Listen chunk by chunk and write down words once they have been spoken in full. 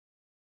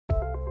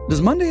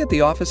Does Monday at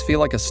the office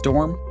feel like a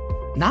storm?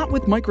 Not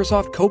with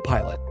Microsoft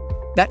Copilot.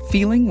 That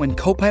feeling when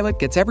Copilot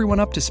gets everyone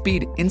up to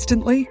speed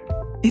instantly?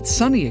 It's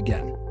sunny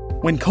again.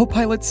 When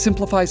Copilot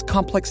simplifies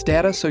complex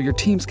data so your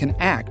teams can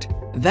act,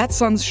 that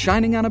sun's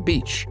shining on a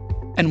beach.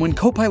 And when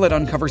Copilot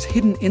uncovers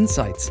hidden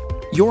insights,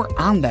 you're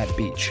on that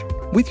beach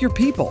with your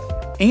people,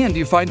 and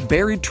you find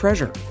buried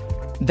treasure.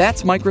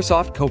 That's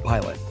Microsoft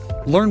Copilot.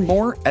 Learn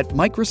more at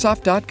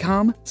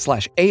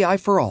Microsoft.com/AI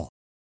for all.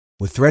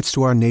 With threats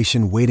to our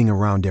nation waiting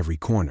around every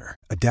corner,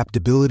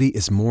 adaptability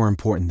is more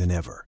important than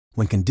ever.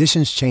 When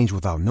conditions change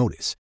without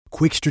notice,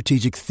 quick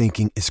strategic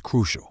thinking is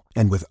crucial.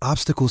 And with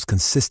obstacles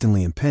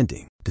consistently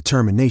impending,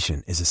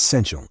 determination is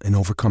essential in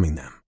overcoming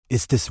them.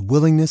 It's this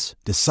willingness,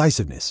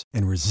 decisiveness,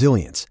 and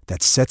resilience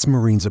that sets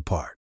Marines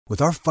apart.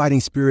 With our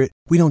fighting spirit,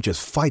 we don't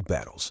just fight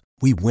battles,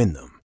 we win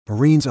them.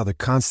 Marines are the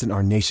constant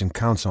our nation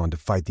counts on to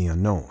fight the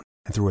unknown.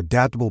 And through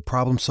adaptable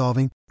problem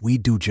solving, we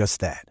do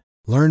just that.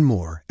 Learn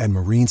more at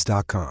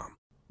marines.com.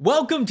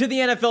 Welcome to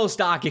the NFL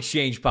Stock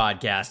Exchange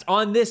Podcast.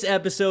 On this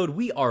episode,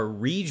 we are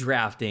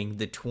redrafting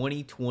the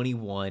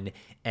 2021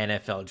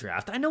 NFL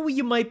Draft. I know what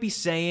you might be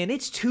saying.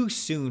 It's too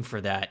soon for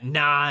that.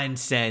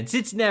 Nonsense.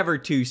 It's never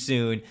too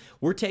soon.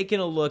 We're taking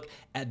a look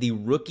at the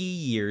rookie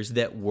years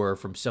that were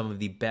from some of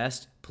the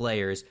best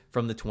players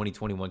from the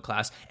 2021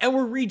 class, and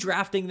we're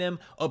redrafting them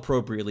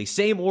appropriately.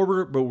 Same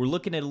order, but we're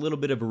looking at a little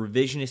bit of a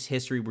revisionist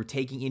history. We're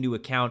taking into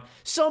account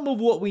some of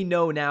what we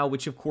know now,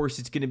 which of course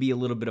it's going to be a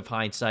little bit of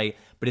hindsight,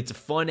 but it's a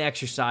fun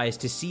exercise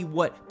to see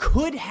what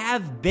could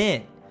have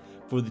been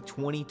for the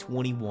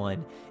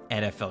 2021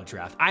 NFL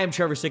Draft. I am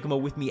Trevor Sikkema.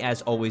 With me,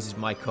 as always, is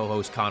my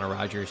co-host Connor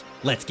Rogers.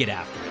 Let's get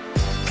after it.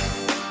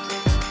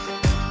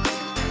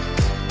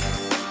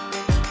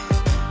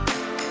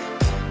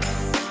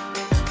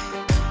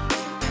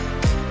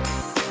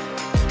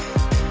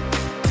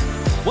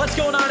 What's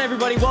going on,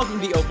 everybody? Welcome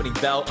to the opening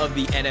bell of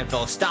the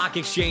NFL Stock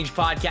Exchange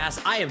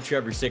Podcast. I am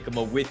Trevor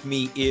Sikkema. With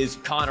me is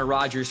Connor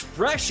Rogers,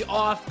 fresh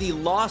off the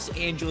Los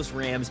Angeles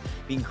Rams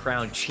being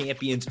crowned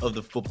champions of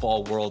the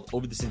football world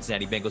over the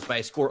Cincinnati Bengals by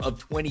a score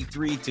of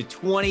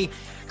 23-20.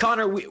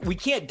 Connor, we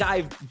can't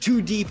dive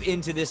too deep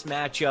into this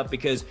matchup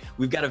because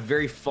we've got a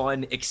very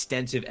fun,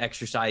 extensive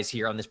exercise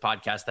here on this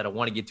podcast that I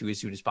want to get to as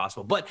soon as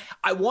possible. But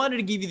I wanted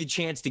to give you the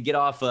chance to get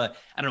off a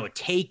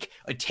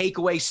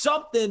takeaway,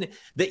 something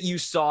that you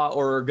saw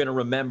or are going to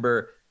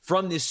remember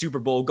from this Super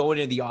Bowl going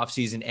into the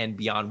offseason and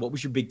beyond. What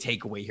was your big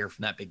takeaway here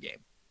from that big game?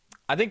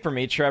 I think for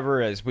me,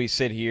 Trevor, as we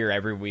sit here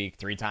every week,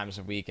 3 times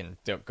a week, and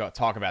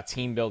talk about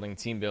team building,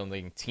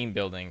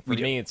 for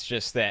me, it's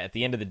just that at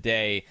the end of the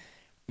day,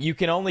 you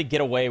can only get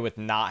away with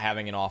not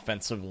having an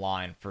offensive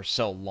line for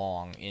so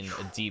long in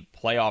a deep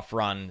playoff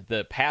run.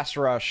 The pass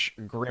rush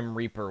Grim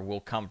Reaper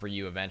will come for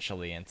you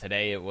eventually, and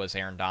today it was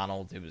Aaron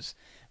Donald, it was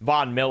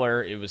Von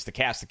Miller, it was the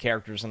cast of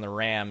characters in the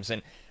Rams,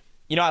 and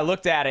you know, I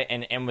looked at it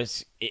and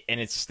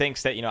it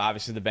stinks that, you know,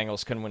 obviously the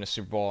Bengals couldn't win a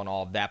Super Bowl and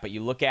all of that, but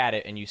you look at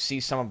it and you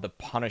see some of the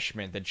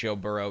punishment that Joe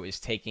Burrow is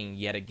taking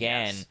yet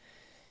again, yes.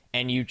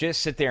 And you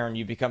just sit there and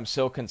you become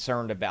so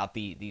concerned about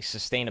the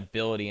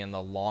sustainability in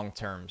the long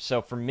term.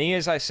 So for me,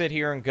 as I sit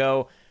here and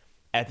go,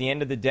 at the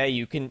end of the day,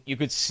 you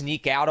could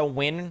sneak out a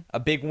win, a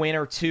big win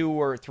or 2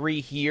 or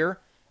 3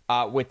 here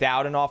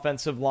without an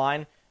offensive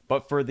line,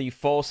 but for the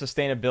full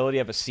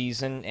sustainability of a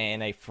season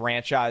and a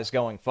franchise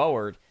going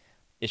forward,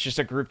 it's just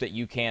a group that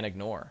you can't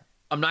ignore.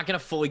 I'm not going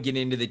to fully get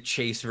into the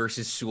Chase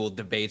versus Sewell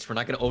debates. We're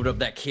not going to open up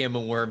that can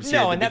of worms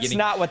here. No, and that's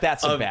not what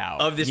that's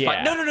about. Of this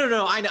yeah.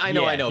 No. I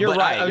know. You're but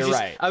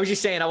right. I was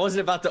just saying I wasn't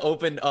about to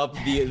open up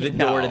the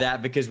door to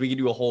that because we could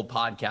do a whole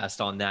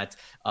podcast on that.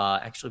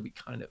 Actually, we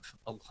kind of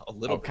a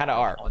little kind of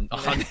are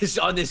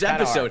on this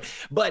episode.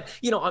 But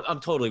you know, I'm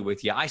totally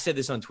with you. I said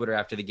this on Twitter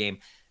after the game.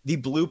 The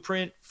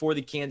blueprint for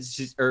the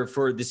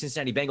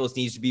Cincinnati Bengals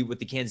needs to be what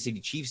the Kansas City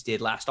Chiefs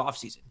did last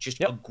offseason. Just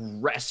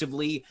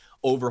aggressively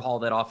overhaul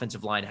that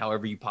offensive line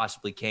however you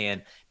possibly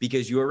can,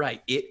 because you are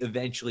right. It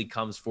eventually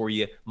comes for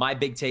you. My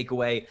big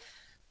takeaway,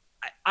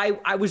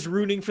 I was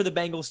rooting for the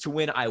Bengals to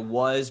win. I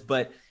was,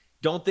 but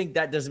don't think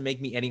that doesn't make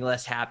me any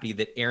less happy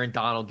that Aaron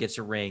Donald gets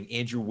a ring,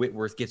 Andrew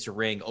Whitworth gets a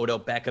ring, Odell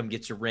Beckham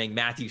gets a ring,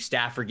 Matthew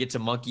Stafford gets a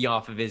monkey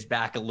off of his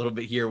back a little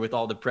bit here with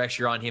all the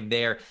pressure on him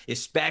there,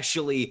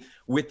 especially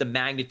with the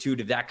magnitude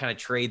of that kind of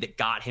trade that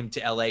got him to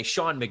LA.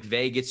 Sean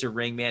McVay gets a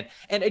ring, man.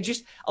 And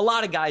just a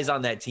lot of guys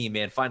on that team,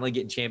 man, finally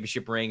getting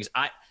championship rings.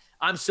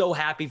 I'm so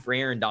happy for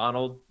Aaron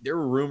Donald. There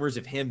were rumors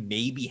of him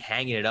maybe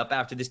hanging it up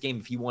after this game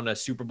if he won a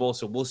Super Bowl.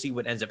 So we'll see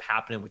what ends up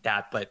happening with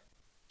that. But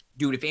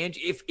dude,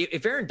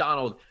 if Aaron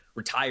Donald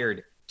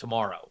retired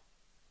tomorrow,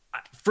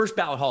 first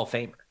ballot Hall of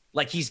Famer.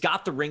 Like, he's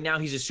got the ring now.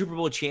 He's a Super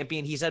Bowl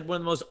champion. He's had one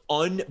of the most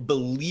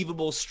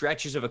unbelievable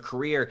stretches of a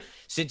career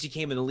since he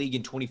came in the league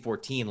in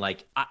 2014.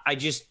 Like,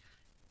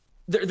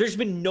 there's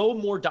been no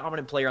more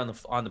dominant player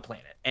on the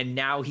planet. And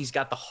now he's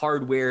got the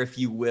hardware, if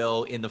you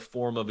will, in the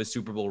form of a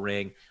Super Bowl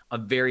ring.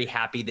 I'm very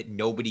happy that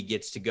nobody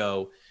gets to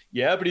go,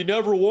 yeah, but he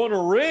never won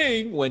a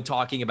ring when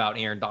talking about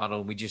Aaron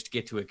Donald. We just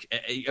get to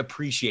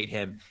appreciate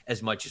him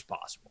as much as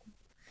possible.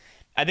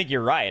 I think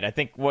you're right. I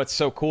think what's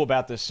so cool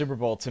about this Super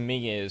Bowl to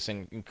me is,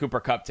 and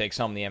Cooper Kupp takes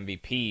home the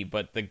MVP,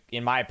 but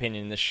in my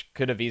opinion, this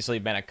could have easily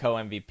been a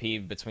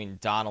co-MVP between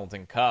Donald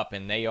and Kupp,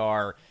 and they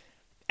are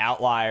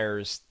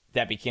outliers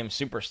that became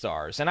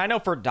superstars. And I know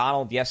for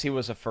Donald, yes, he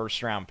was a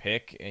first-round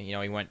pick. He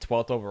went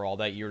 12th overall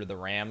that year to the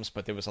Rams,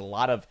 but there was a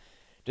lot of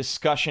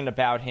discussion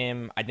about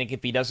him. I think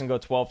if he doesn't go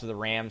 12 to the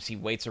Rams, he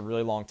waits a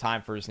really long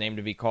time for his name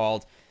to be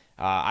called.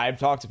 I've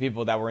talked to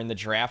people that were in the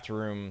draft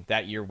room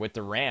that year with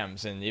the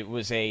Rams, and it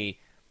was a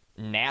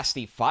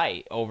nasty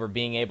fight over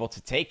being able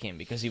to take him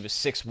because he was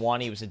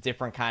 6'1". He was a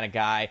different kind of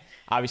guy.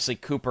 Obviously,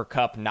 Cooper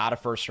Kupp, not a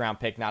first-round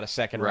pick, not a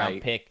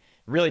second-round pick.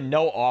 Really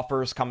no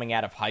offers coming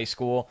out of high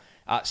school.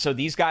 So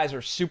these guys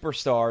are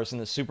superstars in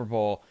the Super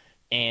Bowl,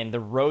 and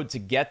the road to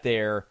get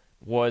there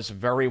was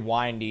very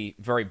windy,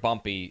 very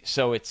bumpy.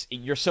 So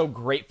you're so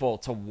grateful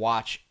to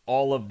watch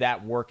all of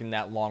that work and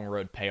that long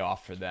road pay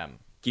off for them.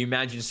 Can you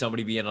imagine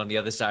somebody being on the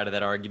other side of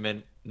that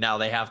argument? Now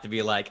they have to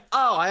be like,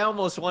 oh, I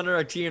almost wonder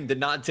our team did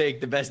not take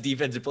the best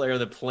defensive player on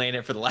the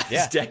planet for the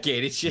last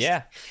decade. It's just,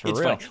 it's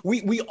real.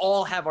 Funny. We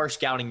all have our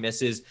scouting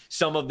misses,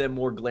 some of them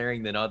more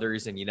glaring than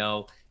others. And,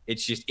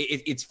 it's just,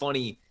 it's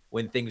funny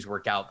when things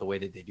work out the way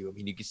that they do. I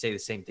mean, you could say the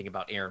same thing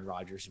about Aaron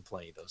Rodgers and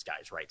plenty of those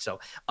guys, right? So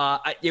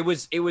it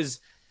was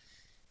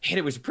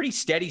a pretty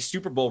steady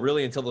Super Bowl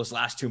really until those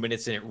last 2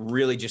 minutes, and it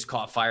really just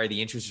caught fire.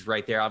 The interest was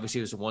right there. Obviously,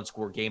 it was a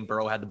one-score game.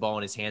 Burrow had the ball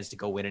in his hands to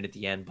go win it at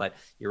the end, but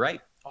you're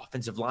right.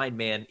 Offensive line,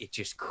 man, it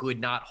just could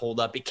not hold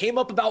up. It came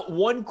up about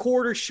 1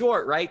 quarter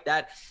short, right?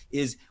 That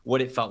is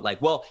what it felt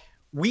like. Well,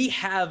 we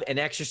have an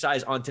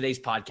exercise on today's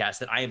podcast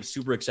that I am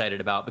super excited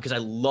about because I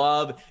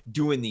love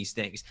doing these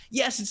things.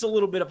 Yes, it's a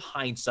little bit of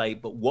hindsight,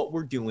 but what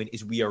we're doing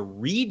is we are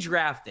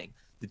redrafting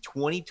the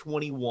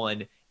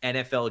 2021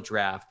 NFL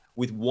draft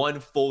with 1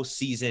 full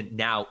season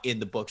now in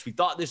the books. We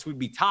thought this would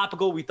be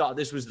topical. We thought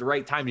this was the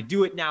right time to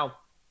do it. Now,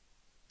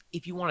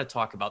 if you want to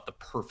talk about the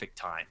perfect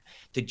time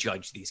to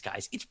judge these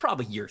guys, it's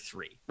probably year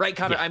 3, right,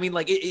 Connor? Yeah, I mean,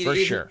 for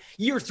sure.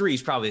 Year 3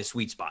 is probably the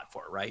sweet spot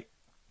for it, right?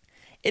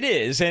 It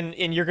is, and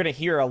you're going to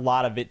hear a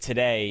lot of it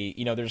today.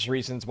 There's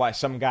reasons why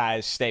some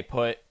guys stay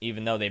put,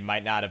 even though they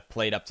might not have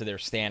played up to their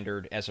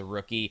standard as a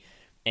rookie,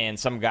 and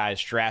some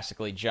guys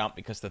drastically jump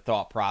because the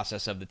thought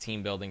process of the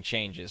team building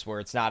changes, where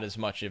it's not as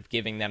much of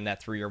giving them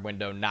that 3-year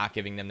window, not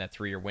giving them that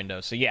 3-year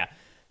window. So yeah,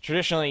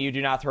 traditionally you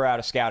do not throw out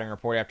a scouting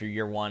report after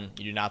year 1.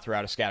 You do not throw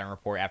out a scouting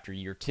report after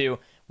year 2.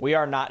 We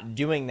are not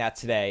doing that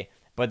today,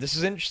 but this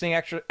is an interesting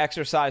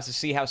exercise to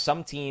see how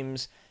some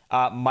teams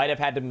might have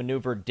had to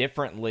maneuver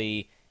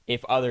differently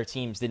if other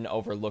teams didn't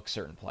overlook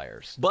certain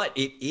players. But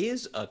it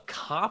is a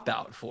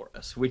cop-out for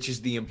us, which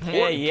is the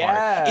important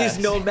part, is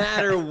no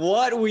matter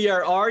what we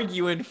are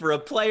arguing for a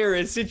player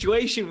and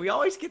situation, we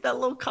always get that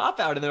little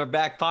cop-out in our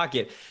back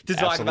pocket to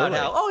talk about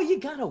how, you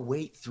got to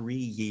wait 3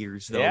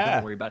 years, though. Yeah.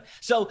 Don't worry about it.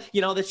 So,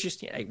 that's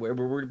just,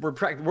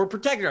 we're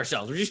protecting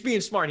ourselves. We're just being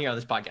smart here on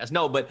this podcast.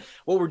 No, but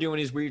what we're doing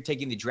is we're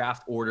taking the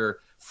draft order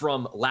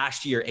from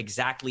last year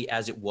exactly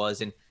as it was.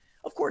 And,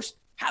 of course,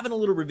 having a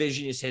little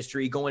revisionist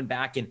history, going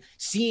back and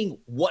seeing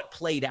what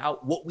played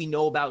out, what we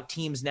know about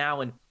teams now.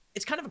 And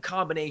it's kind of a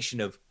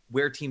combination of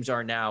where teams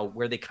are now,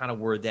 where they kind of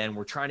were then.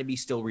 We're trying to be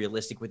still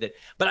realistic with it.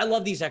 But I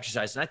love these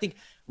exercises. And I think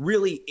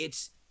really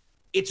it's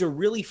a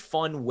really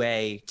fun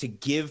way to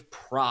give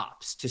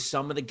props to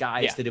some of the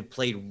guys that have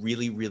played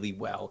really, really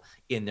well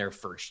in their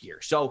first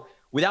year. So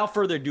without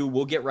further ado,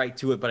 we'll get right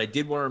to it, but I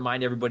did want to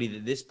remind everybody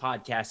that this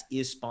podcast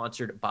is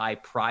sponsored by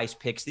Prize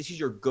Picks. This is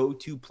your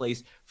go-to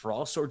place for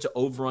all sorts of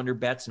over-under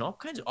bets and all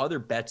kinds of other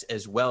bets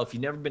as well. If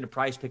you've never been to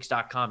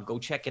prizepicks.com, go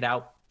check it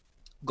out.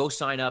 Go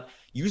sign up.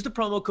 Use the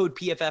promo code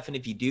PFF, and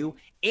if you do,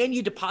 and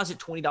you deposit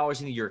 $20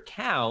 into your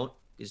account,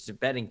 this is a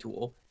betting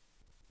tool,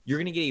 you're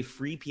going to get a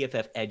free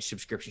PFF Edge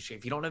subscription. So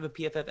if you don't have a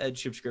PFF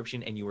Edge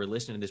subscription and you are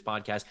listening to this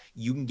podcast,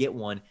 you can get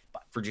one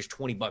for just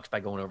 $20 by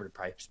going over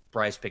to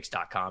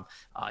prizepicks.com,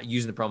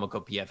 using the promo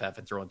code PFF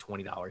and throwing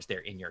 $20 there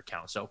in your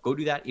account. So go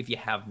do that if you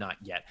have not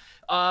yet.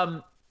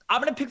 I'm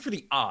going to pick for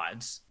the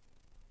odds.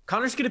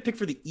 Connor's going to pick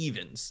for the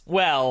evens.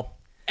 Well,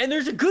 and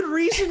there's a good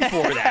reason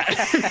for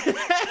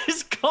that.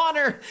 As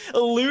Connor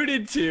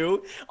alluded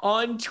to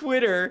on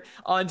Twitter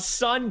on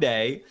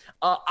Sunday,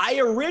 I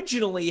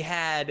originally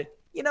had,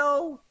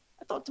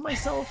 I thought to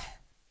myself,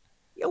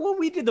 when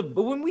we did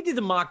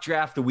the mock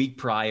draft the week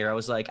prior, I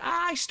was like,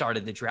 I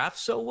started the draft,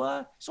 so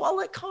I'll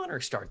let Connor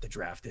start the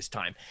draft this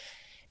time.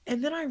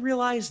 And then I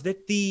realized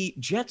that the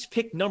Jets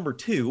picked number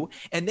 2,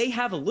 and they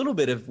have a little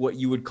bit of what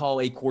you would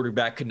call a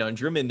quarterback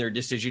conundrum in their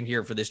decision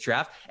here for this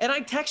draft. And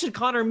I texted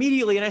Connor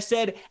immediately, and I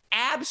said,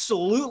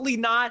 absolutely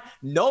not.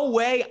 No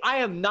way. I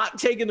am not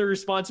taking the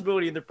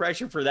responsibility and the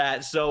pressure for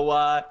that. So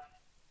I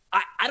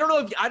don't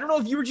know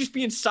if you were just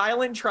being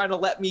silent, trying to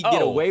let me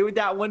get away with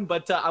that one,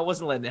 but I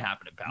wasn't letting it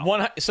happen,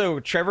 pal.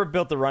 So Trevor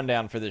built the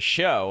rundown for the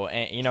show,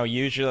 and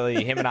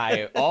usually him and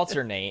I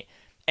alternate,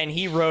 and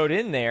he wrote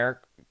in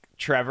there,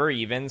 Trevor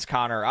evens,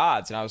 Connor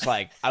odds. And I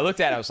looked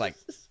at it, I was like,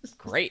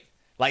 great.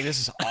 Like, this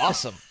is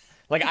awesome.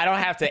 Like, I don't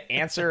have to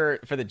answer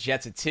for the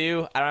Jets at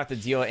 2. I don't have to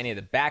deal with any of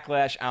the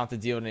backlash. I don't have to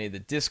deal with any of the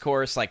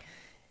discourse. Like,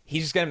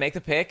 He's just going to make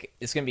the pick.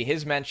 It's going to be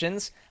his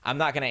mentions. I'm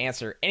not going to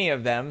answer any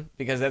of them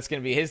because that's going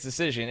to be his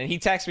decision. And he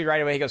texts me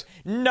right away. He goes,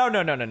 no.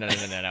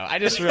 I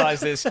just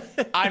realized this.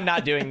 I'm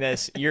not doing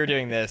this. You're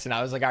doing this. And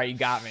I was like, all right, you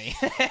got me.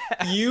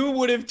 You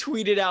would have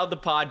tweeted out the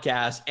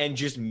podcast and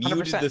just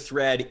muted 100%. the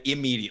thread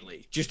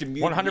immediately. Just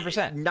immediately.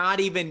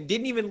 100%.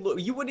 Didn't even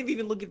look. You wouldn't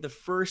even look at the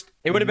first.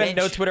 It would have been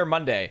no mention. Twitter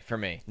Monday for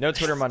me. No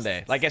Twitter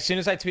Monday. Like as soon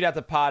as I tweet out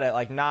the pod at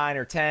like 9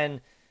 or 10,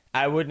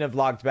 I wouldn't have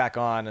logged back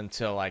on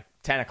until like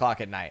 10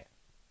 o'clock at night.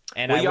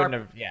 And I wouldn't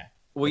have, yeah.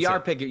 Well, you are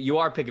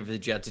picking for the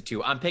Jets at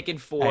 2. I'm picking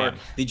for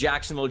the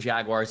Jacksonville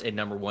Jaguars at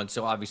number 1.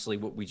 So obviously,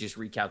 what we just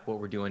recapped what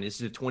we're doing. This is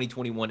the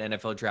 2021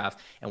 NFL draft,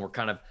 and we're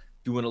kind of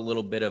doing a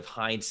little bit of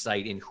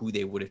hindsight in who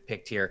they would have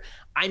picked here.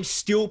 I'm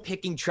still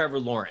picking Trevor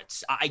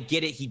Lawrence. I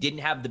get it. He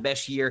didn't have the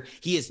best year.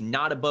 He is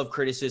not above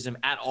criticism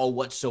at all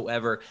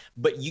whatsoever.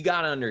 But you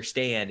got to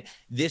understand,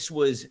 this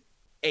was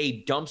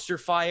a dumpster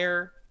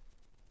fire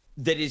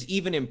that is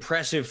even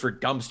impressive for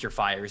dumpster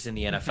fires in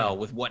the NFL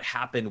with what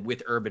happened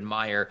with Urban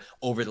Meyer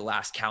over the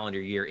last calendar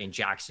year in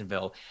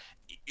Jacksonville.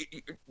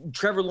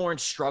 Trevor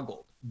Lawrence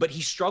struggled, but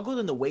he struggled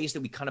in the ways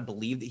that we kind of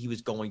believed that he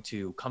was going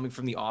to, coming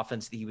from the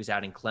offense that he was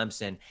at in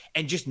Clemson,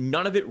 and just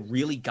none of it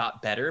really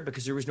got better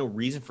because there was no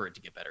reason for it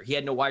to get better. He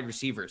had no wide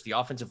receivers. The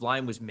offensive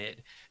line was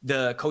mid.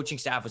 The coaching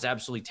staff was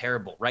absolutely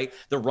terrible, right?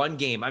 The run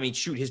game, I mean,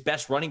 shoot, his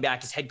best running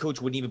back, his head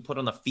coach wouldn't even put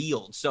on the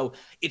field. So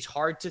it's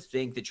hard to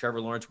think that Trevor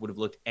Lawrence would have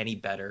looked any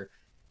better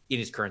in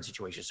his current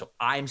situation. So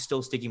I'm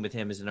still sticking with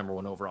him as the number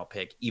 1 overall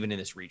pick, even in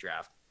this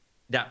redraft.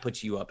 That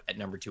puts you up at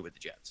number 2 with the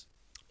Jets.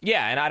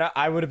 Yeah, and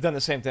I would have done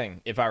the same thing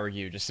if I were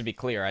you, just to be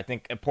clear. I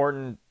think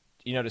important,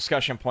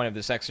 discussion point of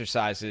this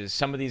exercise is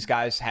some of these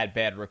guys had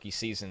bad rookie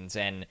seasons,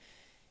 and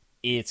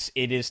it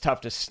is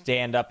tough to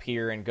stand up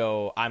here and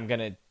go, I'm going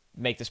to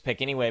make this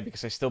pick anyway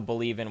because I still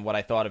believe in what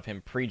I thought of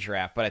him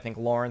pre-draft. But I think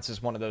Lawrence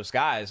is one of those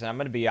guys, and I'm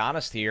going to be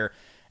honest here.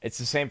 It's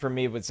the same for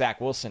me with Zach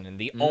Wilson, and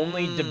the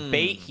only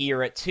debate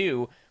here at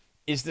 2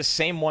 is the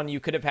same one you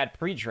could have had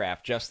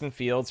pre-draft, Justin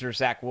Fields or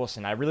Zach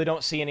Wilson. I really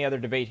don't see any other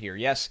debate here.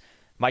 Yes,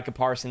 Micah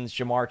Parsons,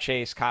 Jamar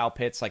Chase, Kyle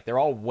Pitts, like they're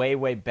all way,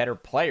 way better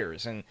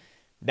players, and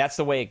that's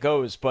the way it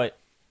goes. But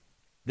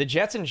the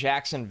Jets and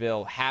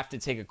Jacksonville have to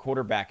take a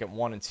quarterback at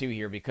 1 and 2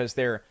 here because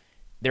they're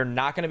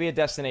not going to be a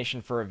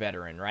destination for a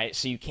veteran, right?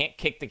 So you can't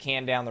kick the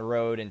can down the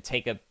road and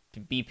take a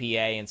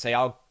BPA and say,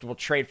 we'll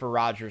trade for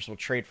Rodgers, we'll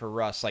trade for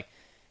Russ. Like,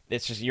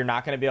 it's just, you're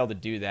not going to be able to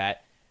do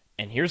that.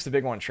 And here's the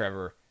big one,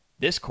 Trevor.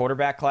 This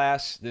quarterback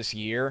class this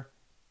year,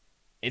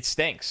 it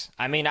stinks.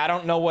 I mean, I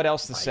don't know what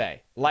else to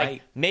say.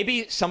 Like,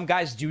 maybe some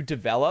guys do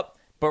develop,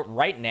 but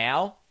right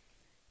now,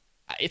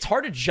 it's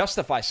hard to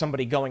justify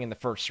somebody going in the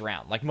first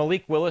round. Like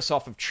Malik Willis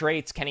off of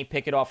traits, Kenny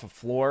Pickett off of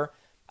floor.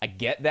 I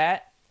get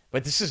that,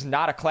 but this is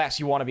not a class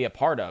you want to be a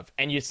part of.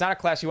 And it's not a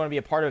class you want to be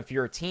a part of if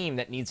you're a team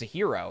that needs a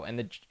hero. And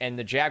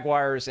the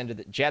Jaguars and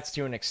the Jets,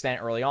 to an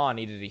extent early on,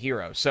 needed a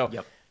hero. So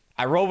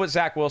I roll with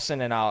Zach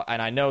Wilson, and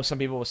I know some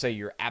people will say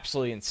you're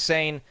absolutely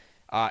insane.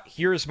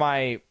 Here's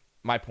my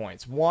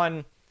points.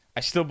 1, I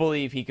still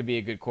believe he could be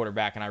a good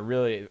quarterback, and I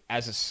really,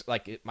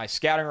 my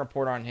scouting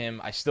report on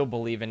him, I still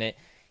believe in it.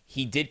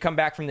 He did come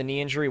back from the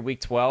knee injury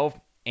week 12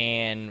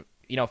 and,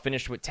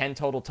 finished with 10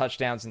 total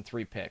touchdowns and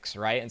 3 picks,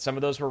 right? And some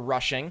of those were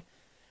rushing,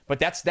 but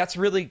that's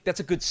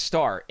a good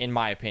start in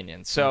my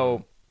opinion.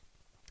 So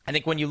I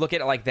think when you look at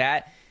it like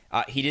that,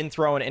 he didn't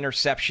throw an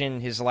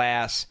interception his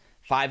last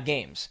 5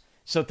 games.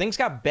 So things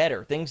got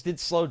better. Things did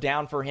slow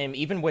down for him,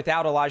 even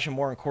without Elijah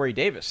Moore and Corey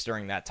Davis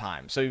during that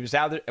time. So he was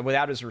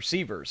without his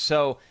receivers.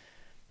 So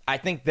I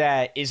think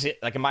that,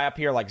 am I up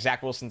here like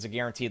Zach Wilson's a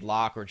guaranteed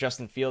lock or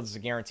Justin Fields is a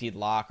guaranteed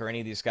lock or any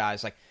of these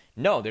guys? Like,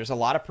 no, there's a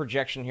lot of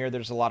projection here.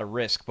 There's a lot of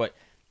risk. But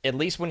at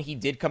least when he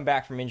did come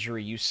back from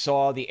injury, you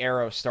saw the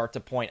arrow start to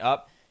point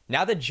up.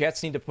 Now the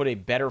Jets need to put a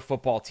better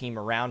football team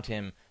around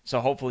him.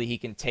 So hopefully he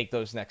can take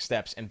those next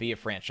steps and be a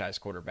franchise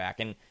quarterback.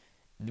 And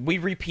we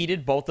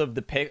repeated both of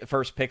the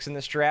first picks in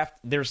this draft.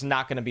 There's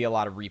not going to be a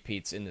lot of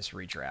repeats in this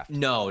redraft.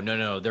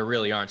 No, there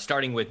really aren't.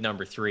 Starting with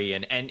number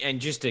 3,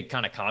 and just to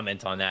kind of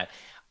comment on that,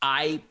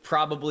 I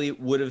probably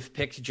would have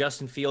picked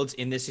Justin Fields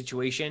in this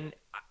situation.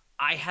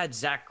 I had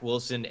Zach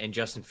Wilson and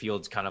Justin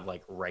Fields kind of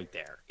like right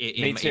there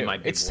in my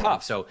big it's board.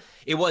 tough. So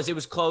it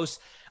was close.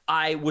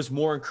 I was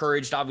more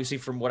encouraged, obviously,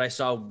 from what I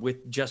saw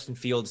with Justin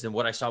Fields than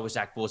what I saw with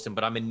Zach Wilson,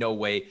 but I'm in no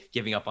way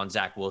giving up on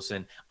Zach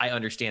Wilson. I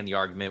understand the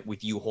argument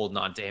with you holding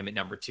on to him at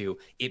number 2.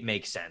 It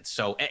makes sense.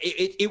 So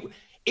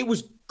it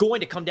was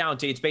going to come down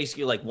to, it's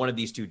basically like one of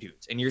these 2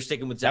 dudes, and you're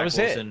sticking with Zach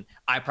Wilson.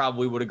 I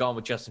probably would have gone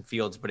with Justin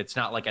Fields, but it's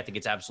not like I think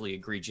it's absolutely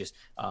egregious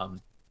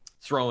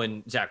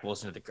throwing Zach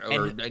Wilson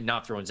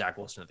not throwing Zach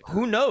Wilson at the curb.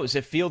 Who knows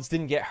if Fields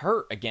didn't get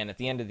hurt again at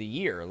the end of the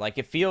year? Like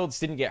if Fields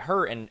didn't get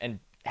hurt and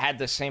had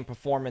the same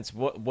performance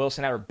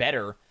Wilson had or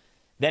better,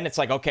 then it's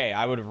like, okay,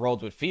 I would have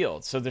rolled with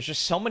Fields. So there's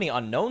just so many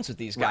unknowns with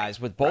these guys,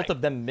 with both of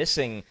them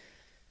missing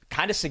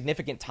kind of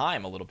significant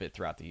time a little bit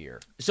throughout the year.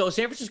 So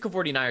San Francisco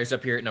 49ers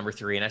up here at number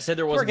 3, and I said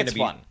there wasn't going to be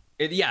fun.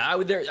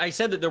 I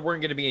said that there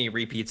weren't going to be any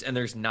repeats, and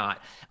there's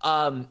not.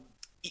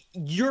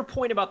 Your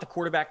point about the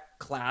quarterback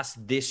class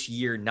this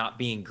year not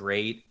being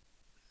great,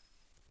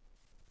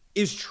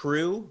 is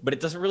true, but it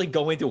doesn't really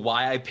go into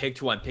why I picked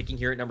who I'm picking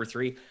here at number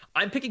 3.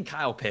 I'm picking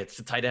Kyle Pitts,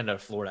 the tight end out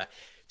of Florida,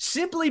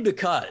 simply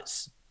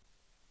because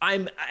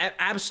I'm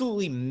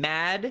absolutely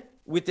mad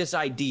with this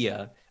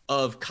idea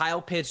of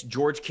Kyle Pitts,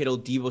 George Kittle,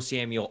 Deebo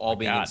Samuel all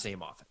being in the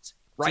same offense.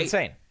 Right? It's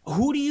insane.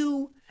 Who do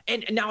you...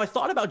 And now I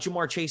thought about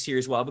Ja'Marr Chase here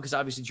as well, because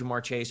obviously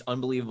Ja'Marr Chase,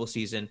 unbelievable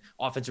season,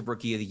 offensive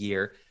rookie of the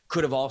year,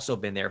 could have also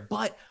been there.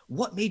 But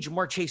what made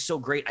Ja'Marr Chase so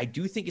great, I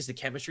do think, is the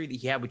chemistry that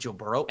he had with Joe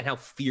Burrow and how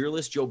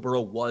fearless Joe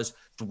Burrow was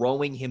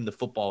throwing him the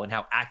football and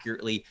how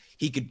accurately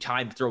he could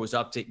time throws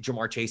up to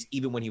Ja'Marr Chase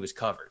even when he was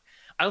covered.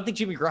 I don't think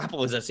Jimmy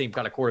Garoppolo is that same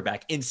kind of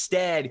quarterback.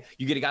 Instead,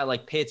 you get a guy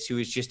like Pitts who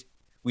is just,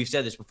 we've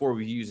said this before,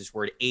 we've used this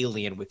word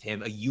alien with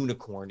him, a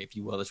unicorn, if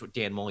you will. That's what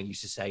Dan Mullen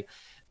used to say.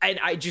 And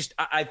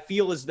I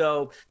feel as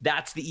though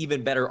that's the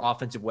even better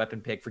offensive weapon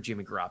pick for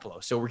Jimmy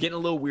Garoppolo. So we're getting a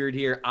little weird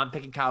here. I'm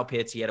picking Kyle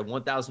Pitts. He had a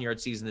 1,000-yard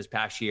season this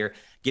past year.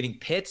 Getting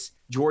Pitts,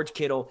 George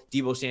Kittle,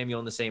 Deebo Samuel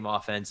in the same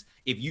offense.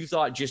 If you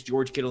thought just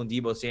George Kittle and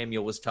Deebo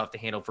Samuel was tough to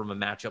handle from a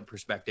matchup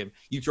perspective,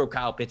 you throw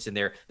Kyle Pitts in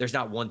there. There's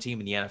not one team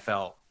in the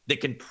NFL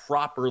that can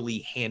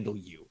properly handle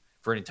you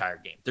for an entire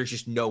game. There's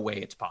just no way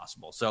it's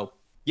possible. So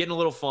getting a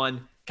little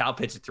fun. Kyle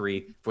Pitts at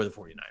 3 for the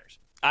 49ers.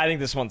 I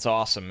think this one's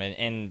awesome,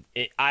 and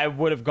I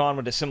would have gone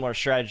with a similar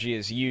strategy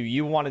as you.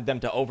 You wanted them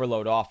to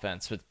overload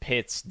offense with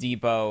Pitts,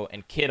 Deebo,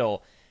 and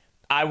Kittle.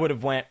 I would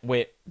have went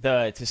with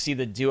to see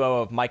the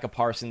duo of Micah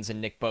Parsons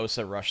and Nick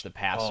Bosa rush the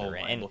passer,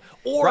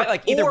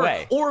 either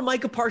way, or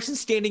Micah Parsons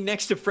standing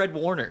next to Fred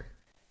Warner.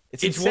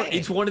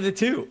 It's one of the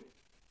two.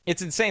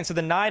 It's insane. So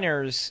the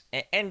Niners,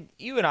 and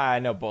you and I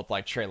know both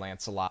like Trey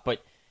Lance a lot,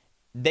 but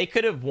they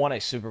could have won a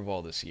Super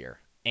Bowl this year,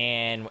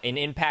 and an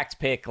impact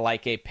pick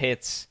like a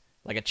Pitts,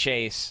 like a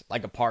Chase,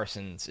 like a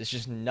Parsons, it's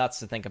just nuts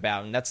to think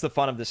about. And that's the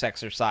fun of this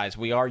exercise.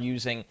 We are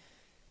using,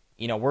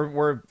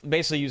 we're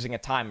basically using a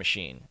time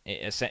machine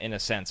in a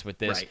sense with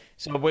this. Right.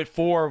 So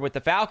with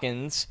the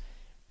Falcons,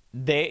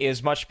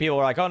 as much people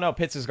are like, oh no,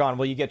 Pitts is gone.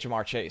 Well, you get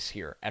Ja'Marr Chase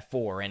here at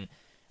 4. And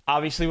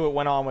obviously what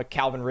went on with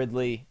Calvin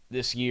Ridley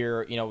this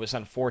year, was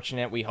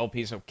unfortunate. We hope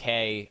he's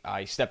okay.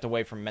 He stepped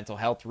away from mental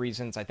health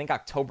reasons, I think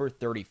October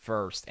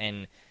 31st.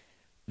 And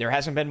there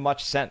hasn't been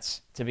much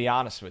since, to be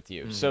honest with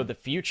you. So the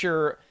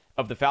future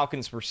of the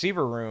Falcons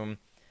receiver room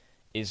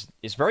is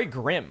very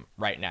grim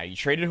right now. You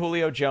traded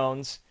Julio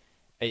Jones.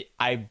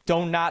 I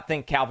do not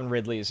think Calvin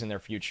Ridley is in their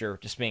future,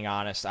 just being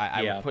honest.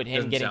 I would put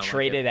him getting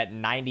traded at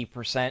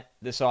 90%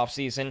 this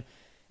offseason.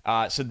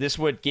 So this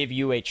would give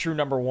you a true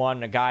number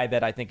 1, a guy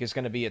that I think is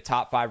going to be a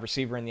top 5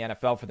 receiver in the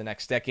NFL for the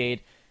next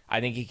decade.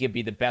 I think he could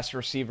be the best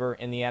receiver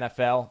in the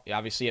NFL. You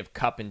obviously have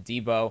Kupp and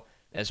Deebo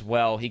as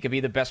well. He could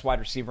be the best wide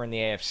receiver in the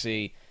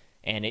AFC,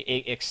 and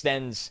it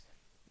extends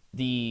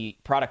the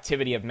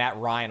productivity of Matt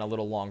Ryan a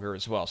little longer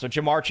as well. So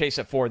Ja'Marr Chase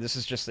at 4, this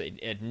is just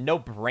a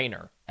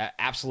no-brainer,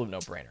 absolute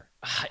no-brainer.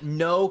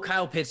 No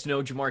Kyle Pitts,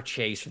 no Ja'Marr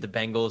Chase for the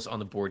Bengals on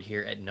the board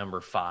here at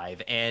number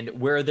 5. And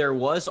where there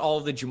was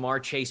all the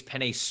Ja'Marr Chase,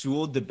 Penei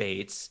Sewell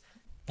debates,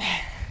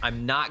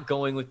 I'm not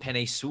going with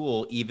Penei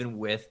Sewell, even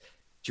with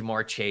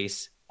Ja'Marr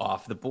Chase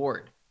off the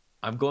board.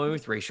 I'm going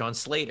with Rashawn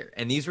Slater.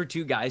 And these were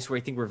two guys who I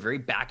think were very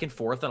back and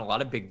forth on a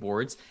lot of big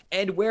boards,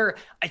 and where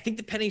I think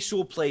that Penei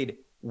Sewell played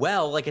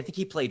well. Like, I think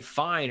he played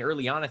fine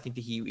early on. I think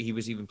that he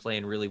was even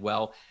playing really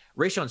well.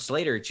 Rashawn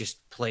Slater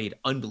just played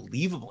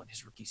unbelievable in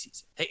his rookie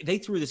season. They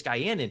threw this guy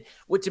in, and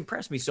what's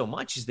impressed me so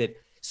much is that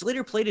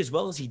Slater played as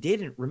well as he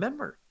did. And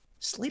remember,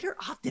 Slater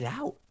opted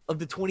out of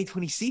the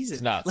 2020 season.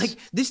 It's nuts. Like,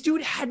 this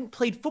dude hadn't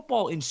played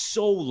football in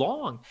so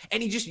long,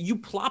 and you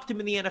plopped him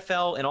in the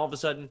NFL, and all of a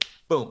sudden,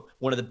 boom,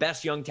 one of the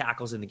best young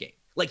tackles in the game.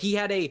 Like, he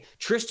had a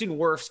Tristan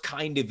Wirfs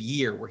kind of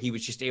year where he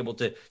was just able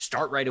to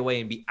start right away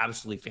and be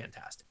absolutely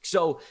fantastic.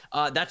 So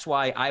that's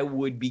why I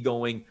would be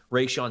going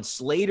Rashawn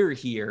Slater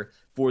here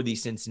for the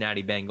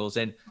Cincinnati Bengals.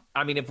 And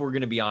I mean, if we're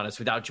going to be honest,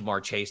 without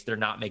Ja'Marr Chase, they're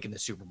not making the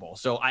Super Bowl.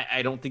 So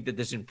I don't think that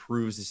this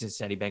improves the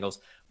Cincinnati Bengals,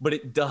 but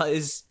it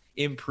does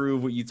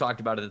improve what you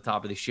talked about at the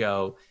top of the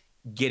show,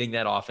 getting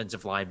that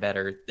offensive line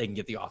better. They can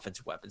get the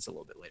offensive weapons a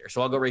little bit later.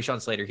 So I'll go Rashawn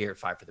Slater here at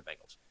 5 for the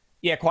Bengals.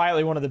 Yeah,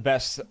 quietly one of the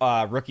best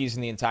rookies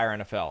in the entire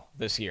NFL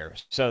this year.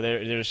 So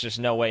there's just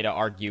no way to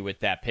argue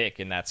with that pick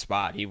in that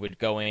spot. He would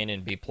go in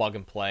and be plug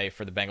and play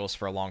for the Bengals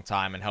for a long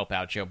time and help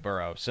out Joe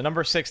Burrow. So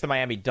number 6, the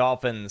Miami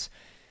Dolphins.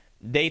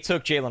 They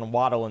took Jalen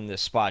Waddle in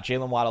this spot.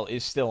 Jalen Waddle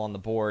is still on the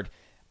board.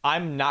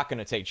 I'm not going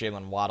to take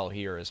Jalen Waddle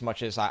here, as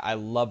much as I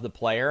love the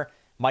player.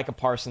 Micah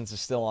Parsons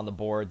is still on the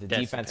board, the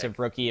defensive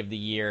rookie of the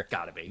year.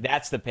 Gotta be.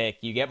 That's the pick.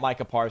 You get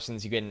Micah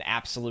Parsons. You get an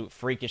absolute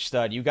freakish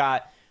stud. You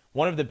got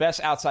one of the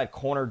best outside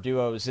corner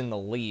duos in the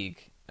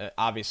league,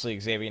 obviously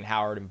Xavier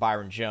Howard and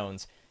Byron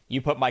Jones.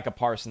 You put Micah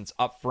Parsons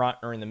up front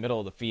or in the middle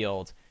of the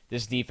field,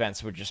 this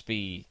defense would just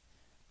be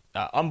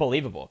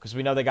unbelievable, because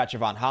we know they got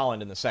Javon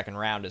Holland in the second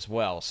round as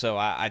well. So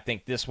I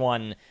think this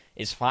one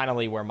is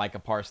finally where Micah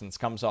Parsons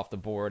comes off the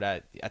board.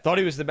 I thought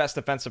he was the best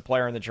defensive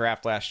player in the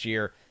draft last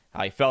year.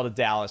 He fell to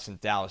Dallas, and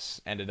Dallas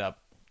ended up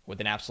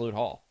with an absolute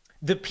haul.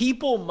 The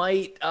people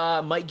might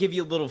give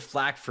you a little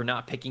flack for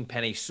not picking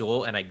Penei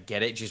Sewell, and I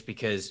get it, just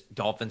because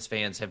Dolphins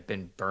fans have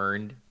been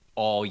burned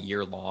all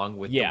year long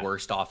with the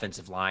worst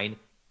offensive line.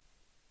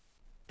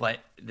 But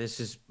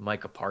this is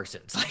Micah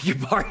Parsons. Like,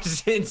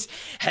 Parsons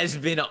has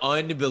been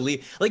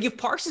unbelievable. Like, if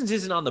Parsons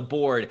isn't on the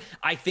board,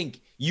 I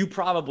think you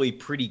probably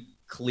pretty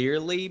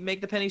clearly make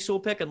the Penei Sewell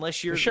pick,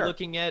 unless you're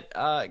looking at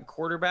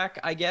quarterback,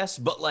 I guess.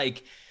 But,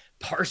 like,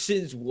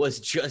 Parsons was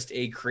just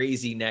a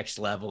crazy next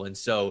level. And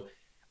so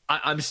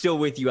I'm still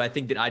with you. I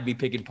think that I'd be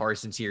picking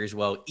Parsons here as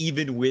well,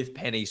 even with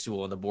Penei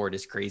Sewell on the board,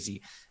 as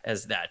crazy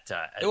as that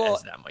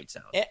as that might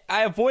sound.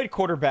 I avoid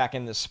quarterback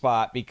in this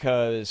spot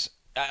because,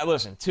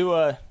 listen,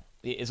 Tua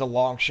is a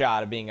long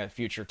shot of being a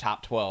future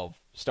top 12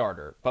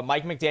 starter. But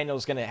Mike McDaniel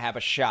is going to have a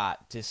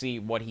shot to see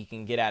what he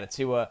can get out of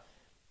Tua.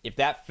 If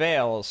that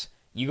fails,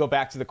 you go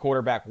back to the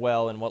quarterback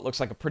well in what looks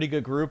like a pretty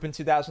good group in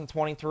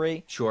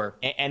 2023. Sure.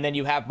 And then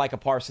you have Micah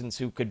Parsons,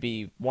 who could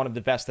be one of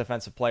the best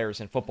defensive players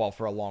in football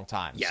for a long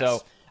time. Yes.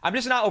 So I'm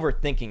just not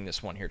overthinking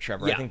this one here,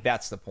 Trevor. I think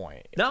that's the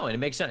point. No, and it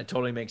makes sense. It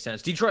totally makes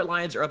sense. Detroit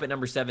Lions are up at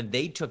number 7.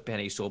 They took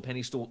Penei Sewell.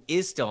 Penei Sewell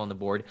is still on the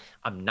board.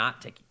 I'm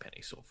not taking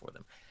Penei Sewell for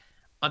them.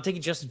 I'm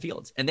taking Justin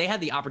Fields. And they had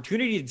the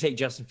opportunity to take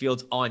Justin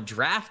Fields on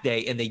draft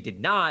day, and they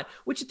did not,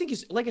 which I think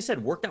is, like I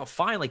said, worked out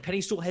fine. Like,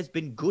 Penei Sewell has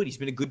been good. He's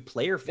been a good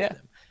player for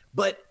them.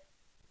 But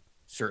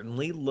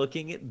certainly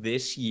looking at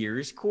this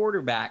year's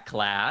quarterback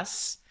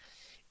class,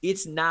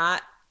 it's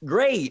not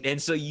great.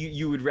 And so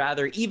you would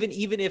rather, even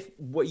if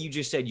what you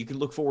just said, you can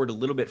look forward a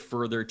little bit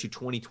further to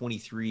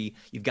 2023.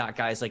 You've got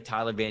guys like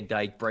Tyler Van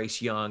Dyke, Bryce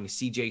Young,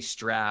 CJ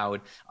Stroud,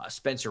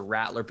 Spencer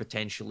Rattler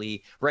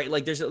potentially, right?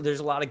 Like there's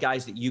a lot of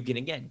guys that you can,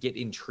 again, get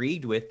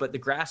intrigued with, but the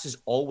grass is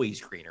always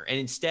greener. And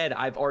instead,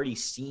 I've already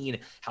seen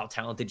how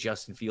talented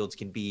Justin Fields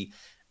can be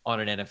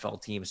on an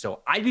NFL team.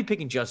 So I'd be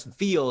picking Justin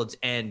Fields,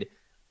 and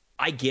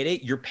I get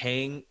it. You're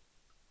paying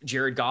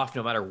Jared Goff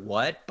no matter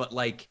what, but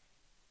like,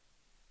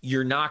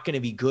 you're not going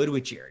to be good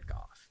with Jared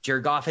Goff.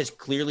 Jared Goff has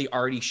clearly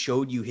already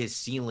showed you his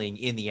ceiling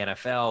in the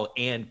NFL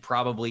and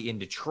probably in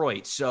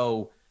Detroit.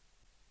 So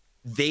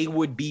they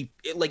would be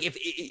like,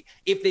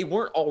 if they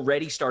weren't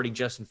already starting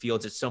Justin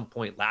Fields at some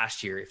point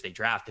last year, if they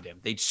drafted him,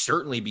 they'd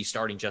certainly be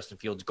starting Justin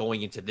Fields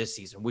going into this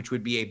season, which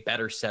would be a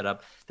better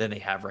setup than they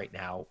have right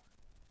now.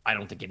 I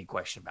don't think any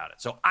question about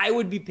it. So I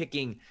would be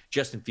picking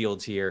Justin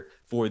Fields here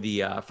for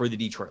the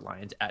Detroit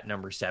Lions at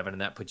number 7.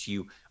 And that puts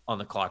you on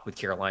the clock with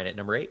Carolina at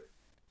number 8.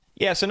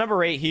 Yeah, so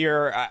number 8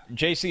 here,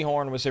 J.C.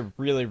 Horn was a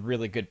really,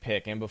 really good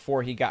pick, and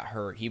before he got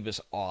hurt, he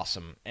was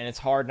awesome. And it's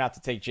hard not to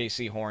take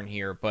J.C. Horn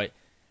here, but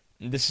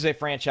this is a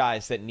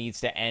franchise that needs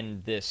to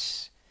end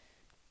this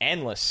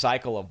endless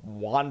cycle of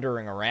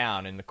wandering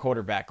around in the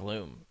quarterback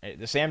loom.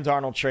 The Sam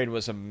Darnold trade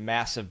was a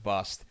massive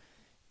bust.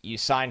 You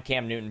signed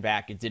Cam Newton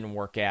back, it didn't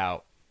work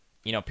out.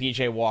 You know,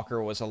 P.J.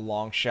 Walker was a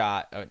long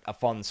shot, a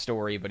fun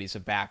story, but he's a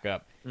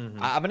backup. Mm-hmm.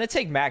 I'm going to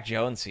take Mac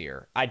Jones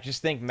here. I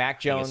just think Mac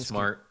Jones... He's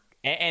smart.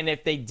 And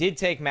if they did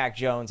take Mac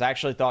Jones, I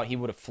actually thought he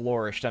would have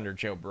flourished under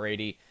Joe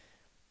Brady.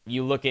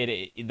 You look at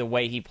it, the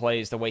way he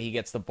plays, the way he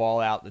gets the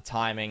ball out, the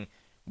timing.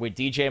 With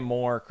DJ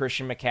Moore,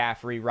 Christian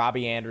McCaffrey,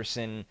 Robbie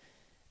Anderson,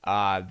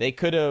 they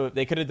could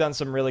have done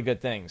some really good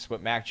things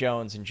with Mac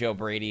Jones and Joe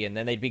Brady, and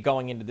then they'd be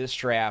going into this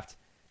draft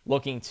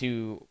looking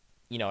to,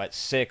 you know, at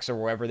 6 or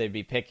wherever they'd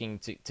be picking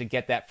to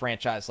get that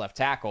franchise left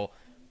tackle.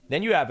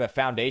 Then you have a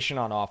foundation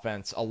on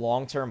offense, a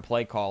long-term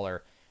play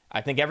caller. I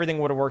think everything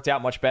would have worked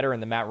out much better in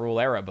the Matt Rule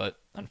era, but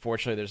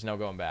unfortunately there's no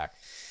going back.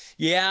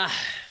 Yeah,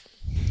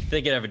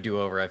 they could have a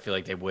do-over. I feel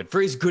like they would.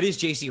 For as good as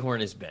J.C.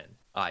 Horn has been,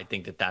 I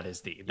think that is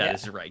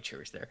the right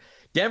choice there.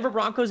 Denver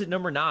Broncos at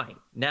number 9.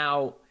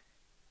 Now,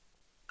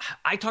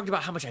 I talked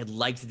about how much I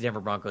liked the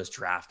Denver Broncos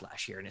draft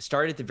last year, and it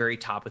started at the very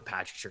top with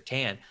Patrick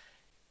Surtain.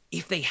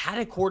 If they had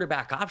a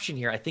quarterback option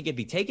here, I think it'd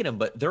be taking them,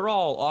 but they're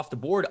all off the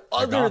board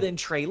other than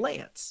Trey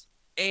Lance.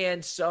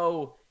 And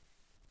so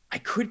I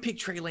could pick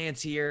Trey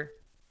Lance here.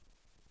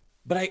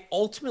 But I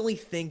ultimately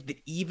think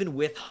that even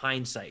with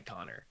hindsight,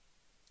 Connor,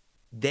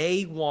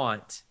 they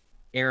want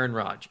Aaron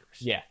Rodgers.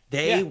 Yeah.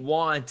 They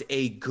want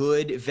a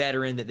good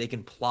veteran that they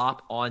can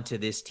plop onto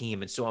this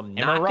team. And so I'm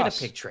not going to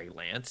pick Trey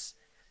Lance.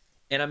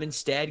 And I'm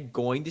instead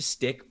going to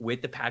stick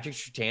with the Patrick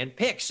Surtain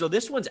pick. So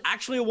this one's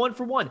actually a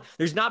 1-for-1.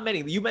 There's not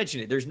many. You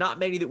mentioned it. There's not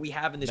many that we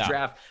have in this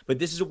draft, but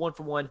this is a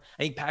 1-for-1.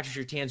 I think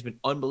Patrick Surtain's been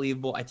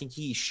unbelievable. I think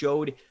he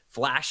showed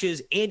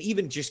flashes and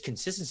even just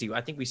consistency.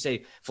 I think we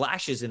say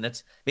flashes, and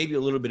that's maybe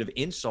a little bit of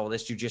insult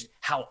as to just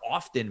how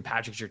often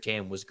Patrick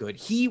Surtain was good.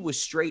 He was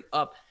straight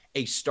up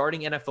a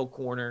starting NFL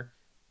corner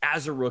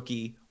as a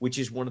rookie, which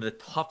is one of the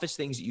toughest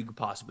things that you could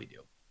possibly do.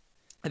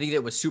 I think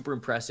that was super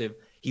impressive.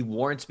 He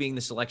warrants being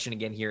the selection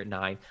again here at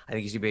 9. I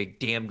think he's going to be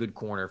a damn good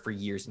corner for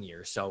years and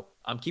years. So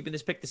I'm keeping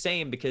this pick the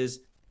same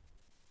because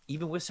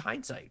even with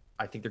hindsight,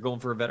 I think they're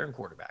going for a veteran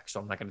quarterback. So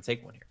I'm not going to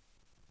take one here.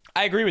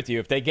 I agree with you.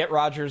 If they get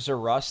Rodgers or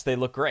Russ, they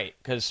look great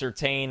because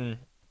Surtain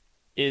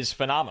is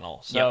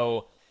phenomenal.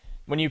 So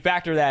when you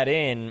factor that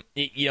in,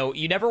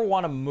 you never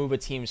want to move a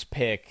team's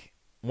pick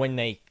when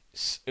it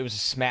was a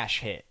smash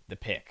hit, the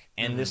pick.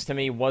 And this to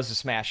me was a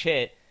smash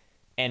hit.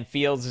 And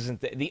Fields isn't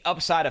the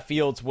upside of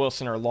Fields,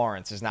 Wilson, or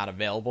Lawrence is not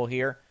available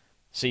here.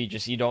 So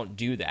you don't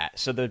do that.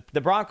 So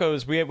the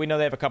Broncos, we know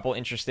they have a couple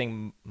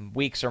interesting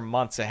weeks or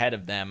months ahead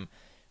of them.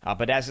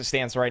 But as it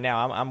stands right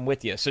now, I'm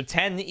with you. So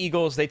 10, the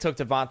Eagles, they took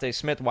Devontae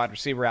Smith, wide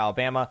receiver,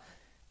 Alabama.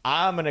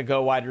 I'm going to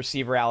go wide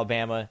receiver,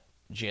 Alabama,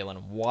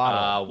 Jalen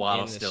Waddle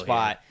in this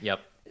spot. Here. Yep.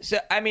 So,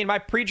 I mean, my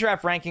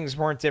pre-draft rankings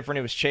weren't different.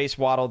 It was Chase,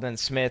 Waddle, then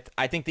Smith.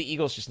 I think the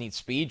Eagles just need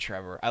speed,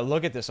 Trevor. I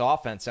look at this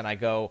offense and I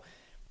go,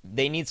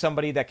 they need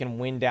somebody that can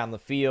win down the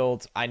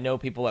field. I know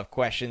people have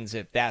questions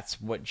if that's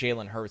what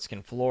Jalen Hurts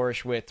can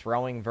flourish with,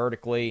 throwing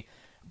vertically.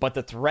 But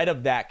the threat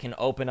of that can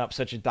open up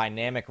such a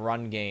dynamic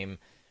run game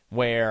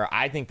where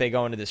I think they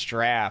go into this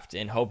draft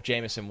and hope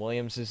Jamison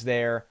Williams is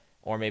there,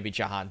 or maybe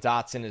Jahan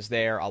Dotson is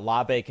there.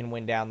 Olave can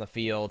win down the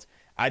field.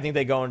 I think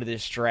they go into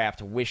this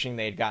draft wishing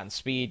they had gotten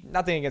speed.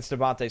 Nothing against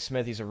Devontae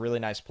Smith. He's a really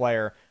nice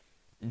player.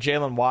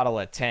 Jalen Waddle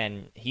at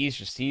 10, he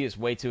is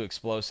way too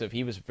explosive.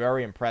 He was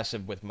very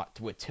impressive with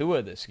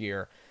Tua this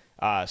year.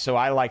 So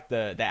I like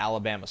the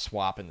Alabama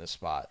swap in this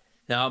spot.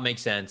 No, it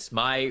makes sense.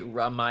 My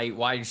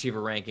wide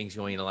receiver rankings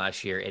going into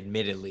last year,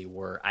 admittedly,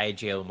 I had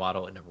Jalen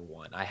Waddle at number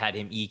 1. I had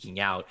him eking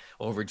out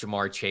over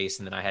Jamar Chase,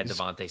 and then I had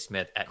Devontae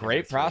Smith at number 3.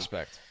 Great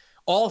prospect.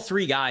 All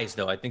 3 guys,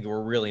 though, I think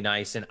were really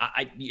nice, and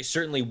I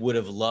certainly would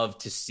have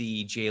loved to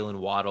see Jalen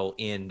Waddle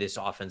in this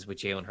offense with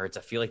Jalen Hurts.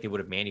 I feel like they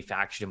would have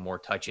manufactured him more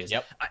touches.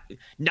 Yep.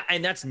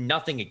 And that's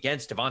nothing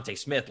against Devontae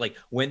Smith. Like,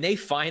 when they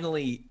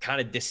finally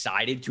kind of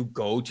decided to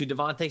go to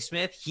Devontae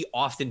Smith, he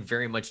often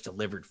very much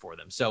delivered for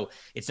them. So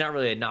it's not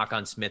really a knock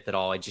on Smith at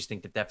all. I just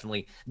think that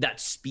definitely that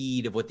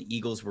speed of what the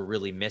Eagles were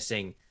really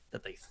missing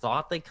that they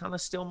thought they kind of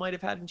still might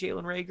have had in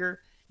Jalen Reagor,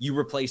 you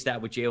replace that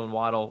with Jalen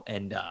Waddle,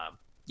 and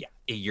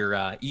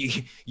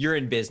you're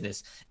in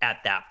business at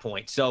that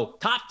point. So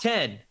top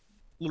 10, a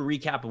little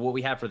recap of what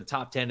we have for the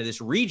top 10 of this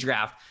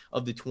redraft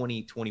of the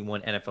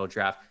 2021 NFL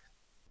draft.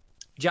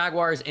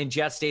 Jaguars and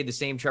Jets stayed the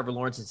same. Trevor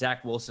Lawrence and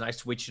Zach Wilson. I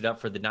switched it up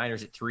for the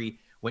Niners at 3.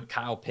 Went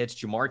Kyle Pitts.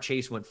 Jamar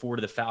Chase went 4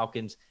 to the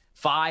Falcons.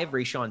 5,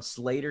 Rashawn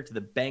Slater to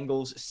the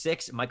Bengals.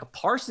 6, Micah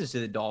Parsons to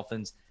the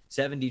Dolphins.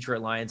 7,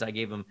 Detroit Lions. I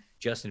gave him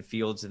Justin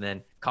Fields. And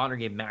then Connor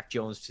gave Mac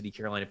Jones to the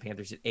Carolina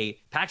Panthers at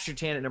 8. Patrick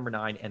Surtain at number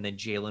 9. And then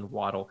Jalen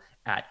Waddle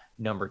at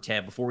number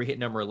 10. Before we hit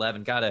number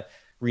 11, got to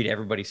read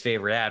everybody's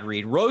favorite ad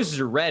read. Roses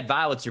are red,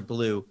 violets are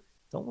blue.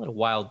 Don't let a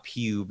wild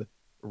pube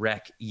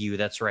wreck you.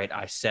 That's right,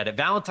 I said it.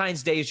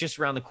 Valentine's Day is just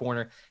around the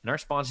corner, and our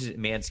sponsors at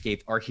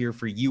Manscaped are here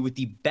for you with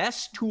the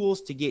best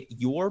tools to get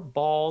your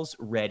balls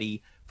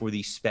ready for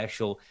the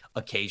special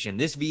occasion.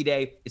 This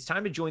V-Day, it's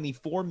time to join the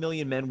 4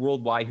 million men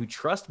worldwide who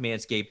trust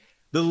Manscaped,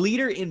 the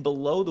leader in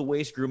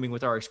below-the-waist grooming,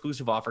 with our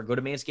exclusive offer. Go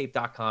to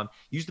manscaped.com.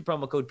 Use the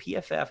promo code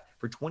PFF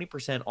for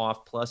 20%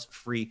 off plus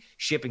free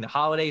shipping. The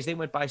holidays, they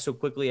went by so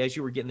quickly as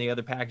you were getting the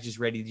other packages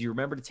ready. Do you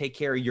remember to take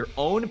care of your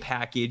own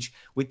package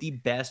with the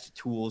best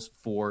tools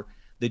for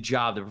the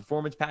job? The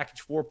Performance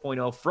Package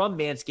 4.0 from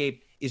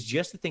Manscaped is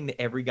just the thing that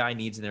every guy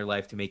needs in their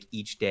life to make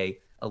each day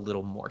a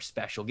little more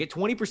special. Get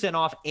 20%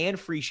 off and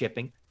free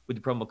shipping with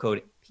the promo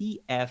code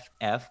PFF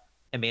at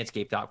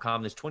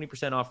manscaped.com. There's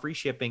 20% off free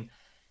shipping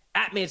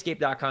at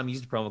manscaped.com.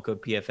 Use the promo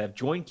code PFF.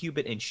 Join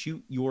Cupid and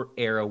shoot your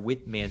arrow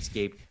with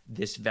Manscaped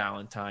this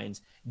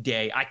Valentine's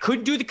Day. I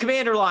couldn't do the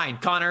commander line,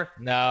 Connor.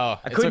 No,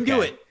 I couldn't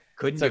do it.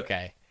 Couldn't do it.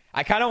 Okay.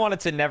 I kind of want it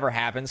to never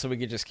happen so we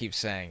could just keep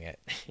saying it.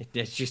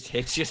 It's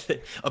just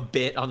a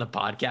bit on the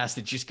podcast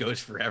that just goes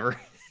forever.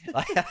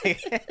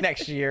 Like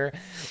next year,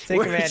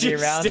 take Command year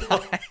round.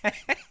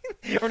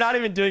 We're not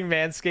even doing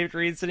Manscaped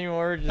reads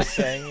anymore. We're just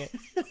saying it.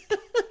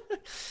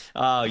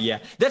 Oh, yeah.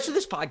 That's what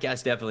this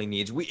podcast definitely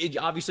needs.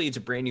 Obviously, it's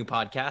a brand new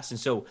podcast, and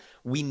so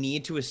we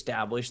need to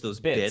establish those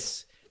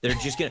bits. They're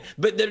just going to,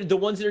 but they're the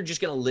ones that are just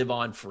going to live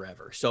on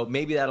forever. So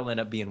maybe that'll end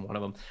up being one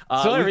of them.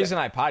 It's the only reason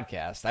I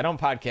podcast. I don't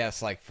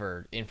podcast like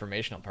for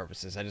informational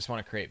purposes. I just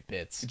want to create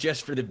bits.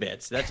 Just for the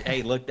bits.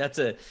 Hey, look, that's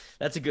a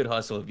good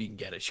hustle if you can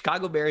get it.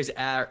 Chicago Bears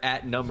are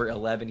at number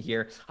 11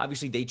 here.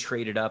 Obviously, they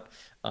traded up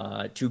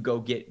to go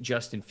get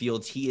Justin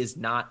Fields. He is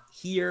not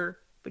here,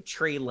 but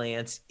Trey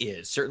Lance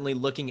is. Certainly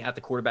looking at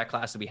the quarterback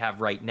class that we have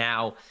right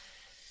now,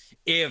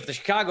 if the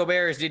Chicago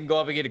Bears didn't go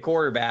up and get a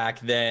quarterback,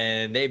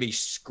 then they'd be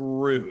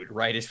screwed,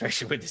 right?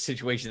 Especially with the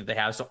situation that they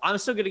have. So I'm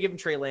still going to give him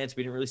Trey Lance.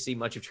 We didn't really see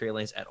much of Trey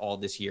Lance at all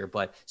this year,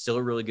 but still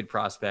a really good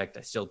prospect.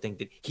 I still think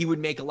that he would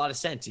make a lot of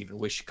sense even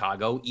with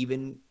Chicago,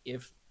 even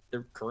if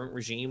their current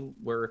regime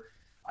were,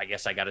 I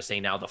guess I got to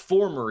say now, the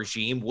former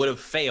regime would have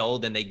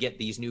failed and they get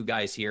these new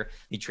guys here.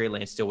 The Trey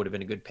Lance still would have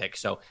been a good pick.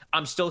 So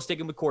I'm still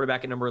sticking with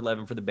quarterback at number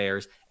 11 for the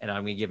Bears, and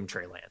I'm going to give him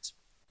Trey Lance.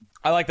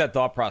 I like that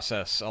thought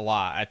process a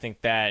lot. I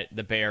think that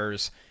the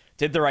Bears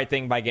did the right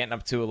thing by getting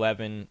up to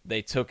 11.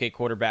 They took a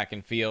quarterback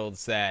in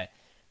Fields that,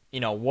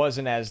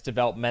 wasn't as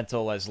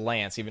developmental as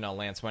Lance, even though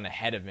Lance went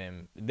ahead of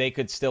him. They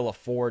could still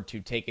afford to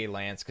take a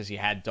Lance because you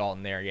had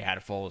Dalton there, you had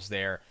Foles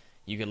there.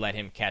 You could let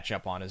him catch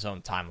up on his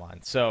own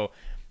timeline. So,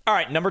 all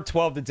right, number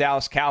 12, the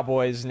Dallas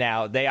Cowboys.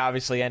 Now, they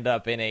obviously end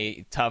up in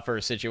a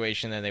tougher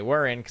situation than they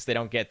were in because they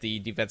don't get the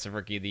Defensive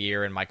Rookie of the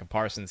Year and Micah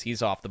Parsons.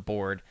 He's off the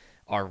board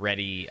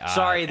already.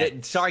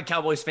 Sorry,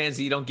 Cowboys fans,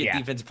 that you don't get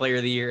Defensive Player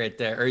of the Year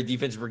or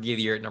Defensive Rookie of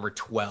the Year at number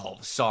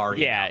 12.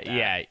 Sorry.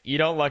 Yeah. You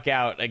don't luck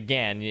out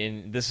again.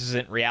 And this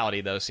isn't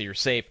reality, though, so you're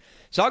safe.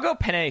 So I'll go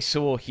Penei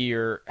Sewell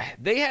here.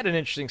 They had an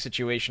interesting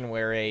situation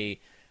where a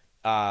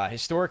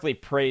historically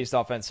praised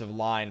offensive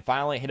line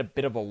finally hit a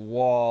bit of a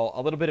wall,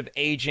 a little bit of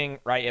aging,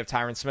 right? You have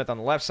Tyron Smith on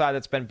the left side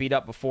that's been beat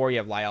up before. You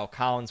have La'el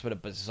Collins with a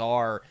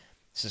bizarre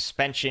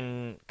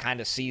suspension kind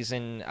of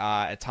season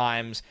at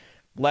times.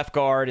 Left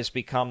guard has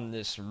become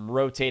this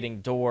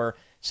rotating door.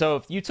 So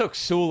if you took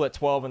Sewell at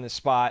 12 in this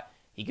spot,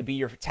 he could be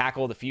your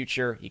tackle of the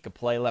future. He could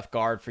play left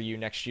guard for you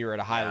next year at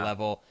a high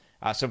level.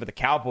 So for the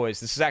Cowboys,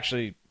 this is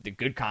actually the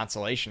good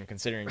consolation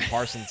considering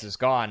Parsons is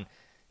gone.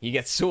 You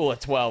get Sewell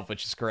at 12,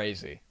 which is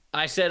crazy.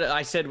 I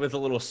said with a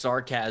little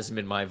sarcasm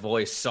in my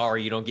voice,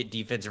 sorry you don't get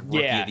Defensive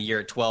Rookie of the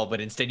Year at 12,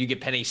 but instead you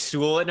get Penei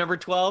Sewell at number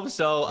 12.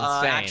 So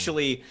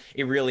actually,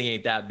 it really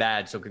ain't that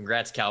bad. So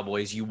congrats,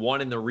 Cowboys. You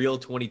won in the real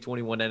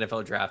 2021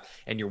 NFL Draft,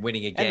 and you're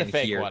winning again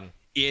here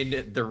in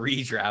the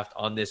redraft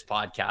on this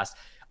podcast.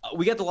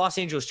 We got the Los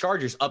Angeles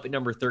Chargers up at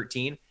number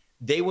 13.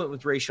 They went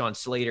with Rashawn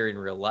Slater in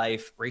real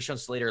life. Rashawn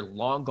Slater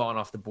long gone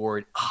off the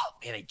board. Oh,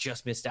 man, I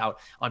just missed out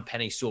on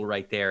Penei Sewell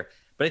right there.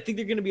 But I think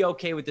they're going to be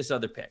okay with this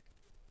other pick.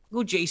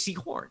 Go J.C.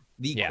 Horn,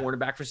 the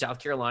cornerback for South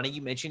Carolina.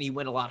 You mentioned he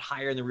went a lot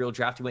higher in the real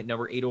draft. He went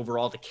number 8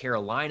 overall to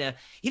Carolina.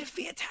 He had a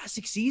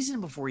fantastic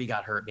season before he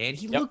got hurt, man.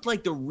 He looked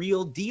like the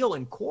real deal,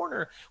 and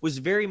corner was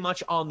very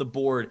much on the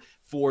board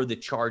for the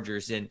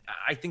Chargers. And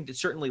I think that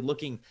certainly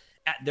looking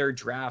at their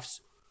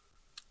drafts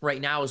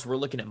right now, as we're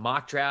looking at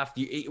mock draft,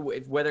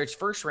 whether it's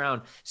first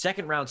round,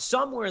 second round,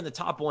 somewhere in the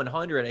top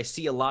 100, I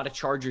see a lot of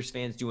Chargers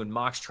fans doing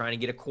mocks trying to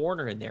get a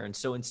corner in there. And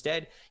so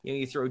instead,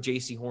 you throw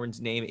J.C.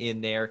 Horn's name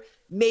in there.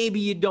 Maybe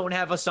you don't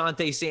have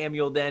Asante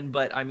Samuel then,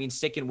 but I mean,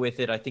 sticking with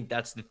it, I think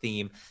that's the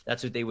theme.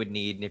 That's what they would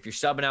need. And if you're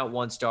subbing out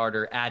one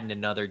starter, adding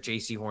another,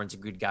 J.C. Horn's a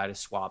good guy to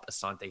swap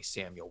Asante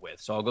Samuel with.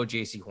 So I'll go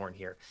J.C. Horn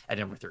here at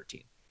number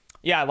 13.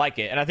 Yeah, I like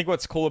it. And I think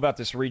what's cool about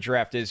this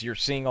redraft is you're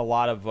seeing a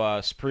lot of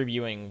us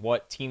previewing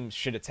what teams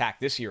should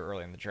attack this year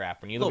early in the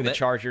draft. When you look at the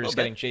Chargers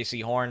getting J.C.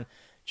 Horn,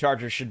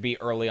 Chargers should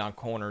be early on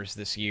corners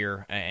this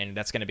year, and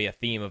that's going to be a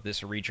theme of this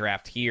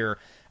redraft here.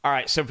 All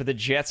right, so for the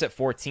Jets at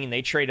 14,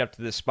 they trade up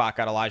to this spot,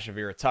 got Elijah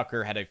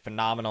Vera-Tucker, had a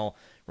phenomenal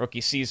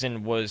rookie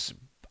season, was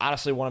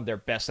honestly one of their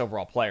best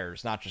overall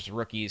players, not just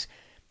rookies.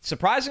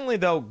 Surprisingly,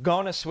 though,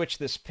 going to switch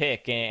this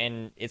pick,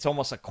 and it's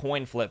almost a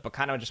coin flip, but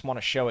kind of just want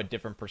to show a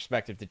different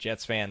perspective to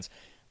Jets fans.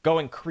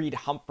 Going Creed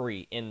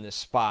Humphrey in this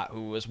spot,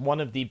 who was one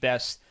of the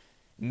best,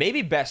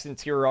 maybe best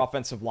interior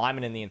offensive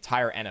lineman in the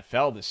entire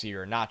NFL this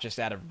year, not just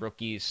out of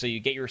rookies. So you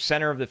get your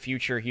center of the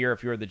future here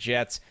if you're the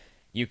Jets.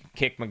 You can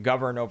kick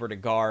McGovern over to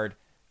guard.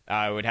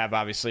 It would have,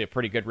 obviously, a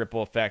pretty good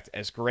ripple effect.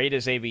 As great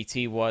as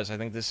AVT was, I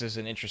think this is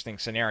an interesting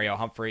scenario.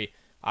 Humphrey,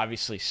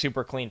 obviously,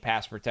 super clean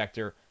pass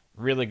protector,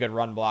 really good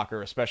run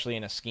blocker, especially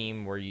in a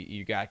scheme where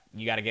you got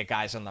to get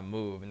guys on the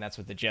move, and that's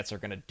what the Jets are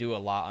going to do a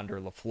lot under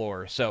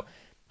LaFleur. So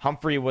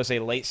Humphrey was a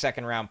late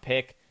second-round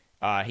pick.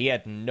 He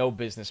had no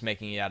business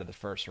making it out of the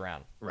first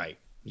round. Right.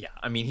 Yeah.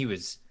 I mean, he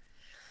was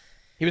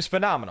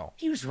phenomenal.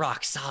 He was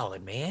rock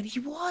solid, man. He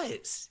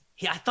was.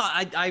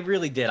 I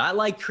really did. I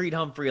like Creed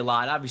Humphrey a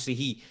lot. Obviously,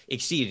 he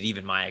exceeded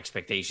even my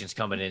expectations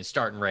coming in,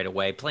 starting right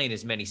away, playing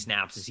as many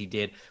snaps as he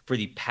did for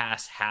the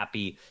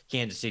pass-happy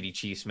Kansas City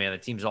Chiefs, man. The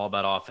team's all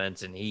about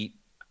offense, and he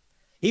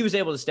was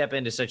able to step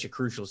into such a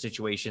crucial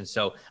situation.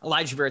 So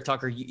Elijah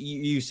Vera-Tucker,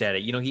 you said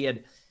it. He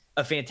had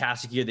a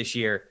fantastic year this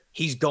year.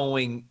 He's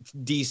going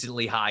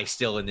decently high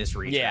still in this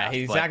redraft. Yeah,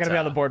 he's not going to be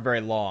on the board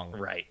very long.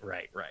 Right.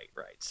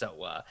 So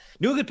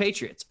New England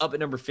Patriots up at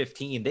number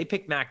 15. They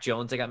picked Mac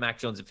Jones. They got Mac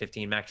Jones at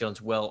 15. Mac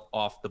Jones well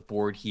off the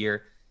board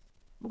here.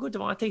 We'll go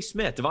DeVonta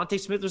Smith. DeVonta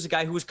Smith was a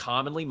guy who was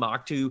commonly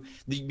mocked to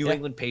the New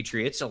England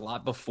Patriots a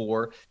lot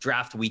before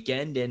draft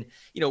weekend. And,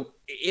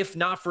 if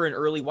not for an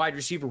early wide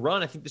receiver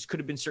run, I think this could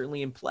have been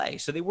certainly in play.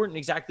 So they weren't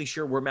exactly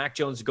sure where Mac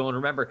Jones was going.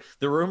 Remember,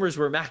 the rumors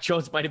were Mac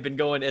Jones might have been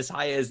going as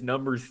high as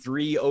number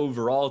 3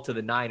 overall to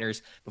the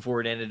Niners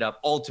before it ended up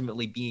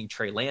ultimately being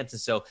Trey Lance.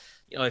 And so,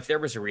 if there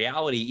was a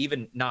reality,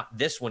 even not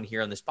this one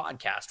here on this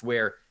podcast,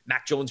 where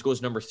Mac Jones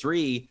goes number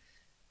 3,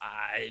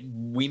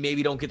 we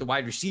maybe don't get the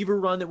wide receiver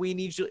run that we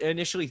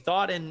initially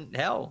thought, and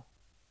hell,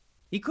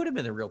 he could have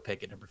been the real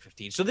pick at number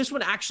 15. So this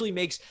one actually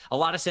makes a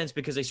lot of sense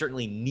because they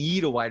certainly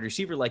need a wide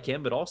receiver like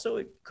him, but also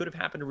it could have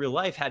happened in real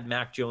life had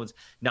Mac Jones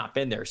not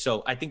been there.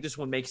 So I think this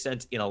one makes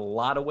sense in a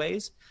lot of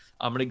ways.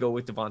 I'm going to go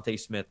with DeVonta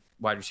Smith,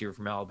 wide receiver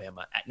from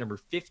Alabama, at number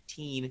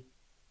 15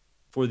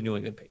 for the New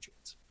England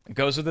Patriots. It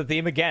goes with the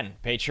theme again.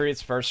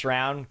 Patriots first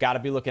round, got to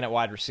be looking at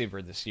wide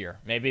receiver this year.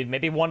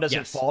 Maybe one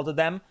doesn't fall to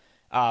them.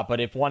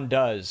 But if one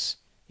does,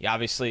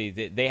 obviously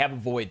they have a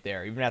void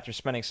there. Even after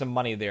spending some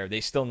money there, they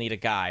still need a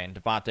guy, and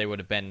DeVonta would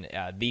have been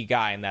the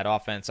guy in that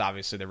offense.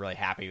 Obviously, they're really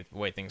happy with the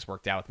way things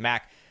worked out with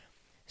Mac.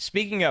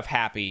 Speaking of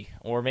happy,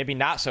 or maybe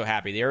not so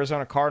happy, the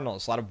Arizona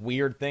Cardinals, a lot of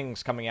weird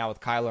things coming out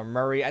with Kyler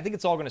Murray. I think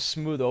it's all going to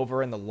smooth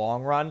over in the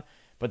long run,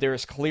 but there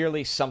is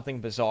clearly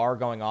something bizarre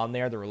going on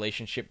there. The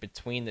relationship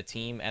between the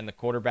team and the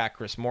quarterback,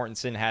 Chris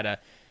Mortensen, had a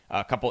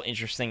A couple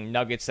interesting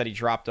nuggets that he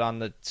dropped on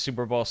the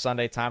Super Bowl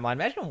Sunday timeline.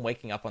 Imagine him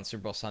waking up on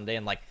Super Bowl Sunday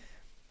and, like,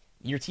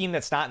 your team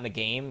that's not in the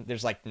game,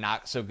 there's, like,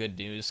 not so good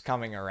news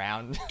coming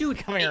around.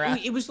 Dude,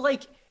 it was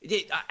like,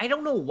 I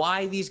don't know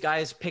why these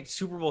guys picked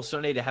Super Bowl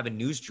Sunday to have a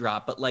news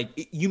drop, but, like,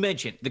 you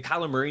mentioned, the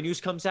Kyler Murray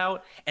news comes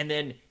out, and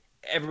then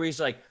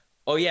everybody's like,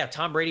 oh, yeah,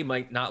 Tom Brady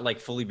might not,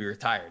 like, fully be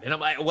retired. And I'm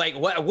like,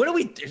 what do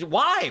we –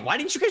 why? Why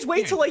didn't you guys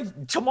wait till,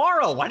 like,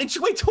 tomorrow? Why didn't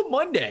you wait till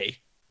Monday?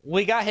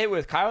 We got hit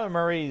with Kyler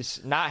Murray's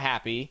not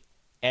happy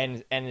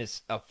and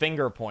it's a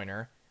finger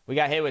pointer. We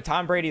got hit with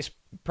Tom Brady's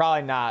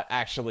probably not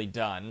actually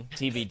done,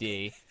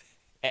 TBD.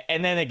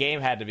 And then the game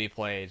had to be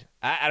played.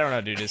 I don't know,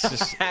 dude. It's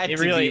just it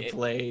really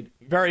played.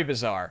 Very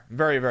bizarre.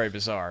 Very, very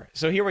bizarre.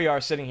 So here we are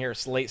sitting here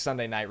late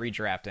Sunday night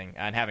redrafting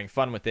and having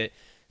fun with it.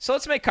 So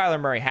let's make Kyler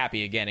Murray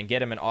happy again and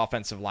get him an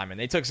offensive lineman.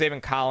 They took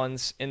Zaven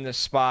Collins in this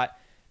spot.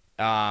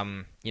 You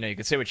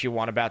can say what you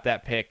want about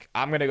that pick.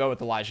 I'm going to go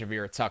with Elijah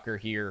Vera Tucker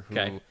here,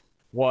 who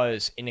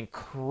was an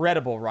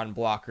incredible run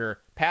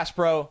blocker. Pass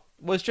pro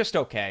was just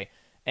okay,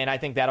 and I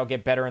think that'll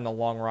get better in the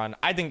long run.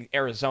 I think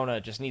Arizona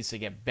just needs to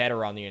get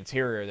better on the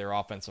interior of their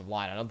offensive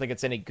line. I don't think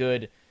it's any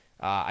good.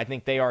 I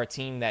think they are a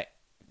team that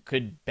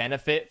could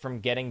benefit from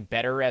getting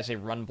better as a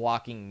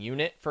run-blocking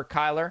unit for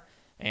Kyler,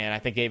 and I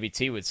think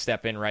AVT would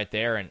step in right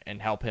there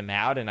and help him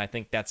out, and I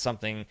think that's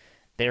something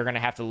they're going to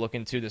have to look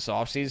into this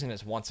offseason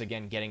is once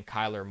again getting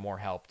Kyler more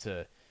help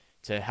to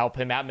help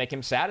him out, make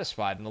him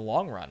satisfied in the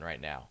long run right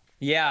now.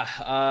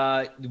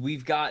 Yeah,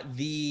 we've got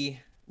the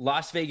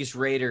Las Vegas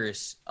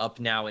Raiders up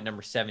now at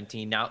number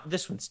 17. Now,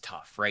 this one's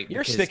tough, right?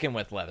 You're sticking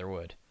with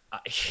Leatherwood.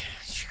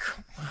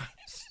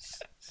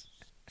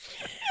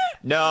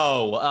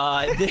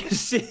 No,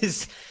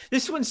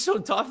 this one's so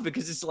tough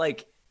because it's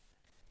like,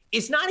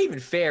 it's not even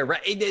fair,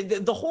 right?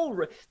 The whole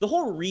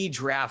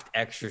redraft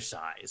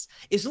exercise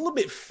is a little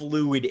bit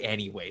fluid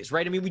anyways,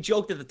 right? I mean, we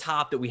joked at the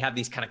top that we have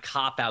these kind of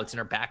cop-outs in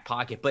our back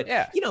pocket, but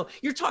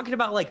you're talking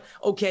about like,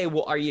 okay,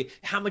 well,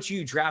 how much are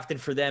you drafting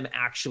for them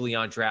actually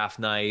on draft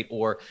night?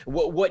 Or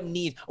what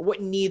needs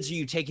are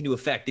you taking into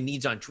effect? The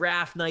needs on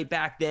draft night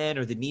back then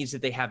or the needs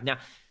that they have now?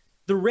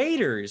 The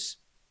Raiders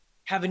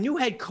have a new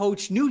head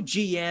coach, new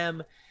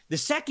GM. The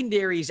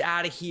secondary's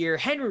out of here.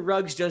 Henry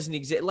Ruggs doesn't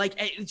exist. Like,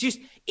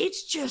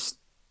 it's just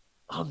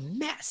a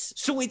mess.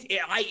 So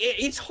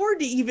it's hard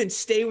to even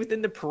stay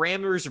within the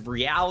parameters of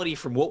reality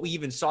from what we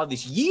even saw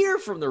this year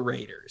from the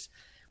Raiders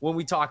when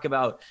we talk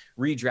about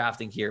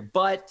redrafting here.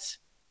 But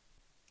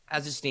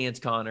as it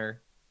stands,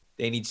 Connor,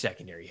 they need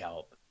secondary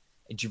help.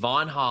 And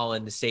Javon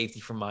Holland, the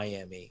safety from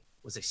Miami,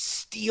 was a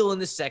steal in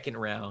the second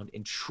round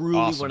and truly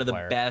awesome one of the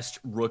player. best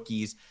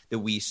rookies that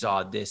we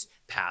saw this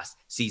past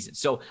season.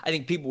 So I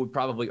think people would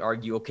probably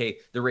argue, okay,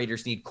 the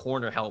Raiders need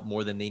corner help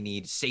more than they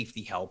need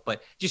safety help,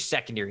 but just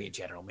secondary in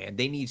general, man.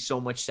 They need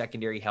so much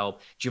secondary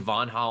help.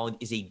 Javon Holland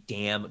is a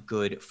damn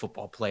good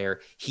football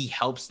player. He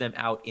helps them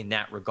out in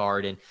that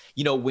regard. And,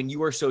 when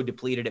you are so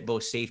depleted at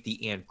both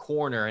safety and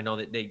corner, I know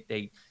that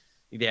they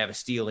have a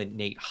steal in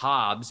Nate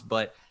Hobbs,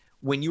 but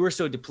when you are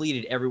so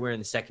depleted everywhere in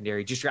the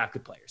secondary, just draft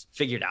good players.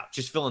 Figure it out.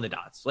 Just fill in the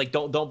dots. Like,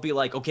 don't be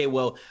like, okay,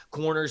 well,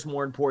 corner's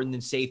more important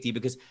than safety,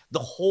 because the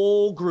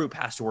whole group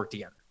has to work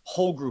together.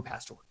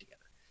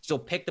 So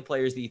pick the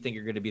players that you think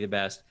are going to be the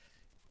best.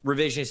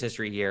 Revisionist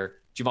history here.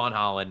 Javon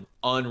Holland,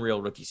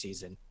 unreal rookie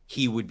season.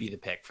 He would be the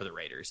pick for the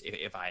Raiders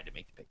if I had to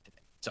make the pick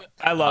today. So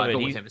I love it. Go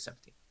with him at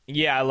 17.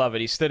 Yeah, I love it.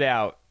 He stood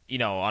out,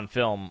 on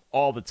film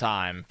all the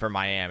time for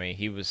Miami.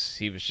 He was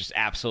just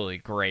absolutely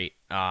great.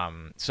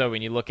 So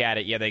when you look at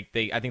it,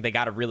 I think they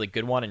got a really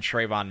good one in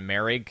Trayvon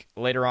Merrick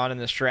later on in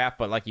this draft.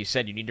 But like you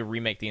said, you need to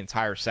remake the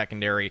entire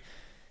secondary.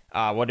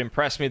 What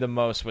impressed me the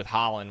most with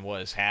Holland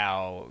was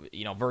how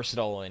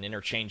versatile and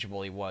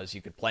interchangeable he was.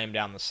 You could play him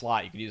down the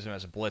slot, you could use him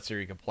as a blitzer,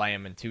 you could play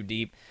him in two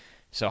deep.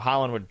 So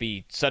Holland would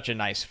be such a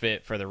nice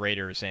fit for the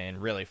Raiders and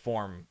really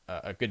form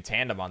a good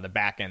tandem on the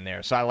back end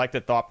there. So I like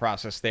the thought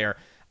process there.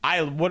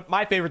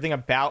 My favorite thing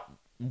about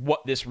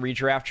what this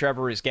redraft,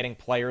 Trevor, is getting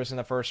players in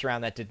the first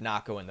round that did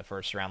not go in the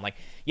first round. Like,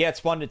 yeah,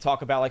 it's fun to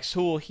talk about like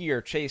Sewell here,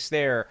 Chase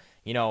there,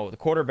 the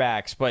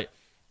quarterbacks, but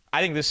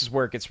I think this is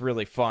where it gets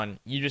really fun.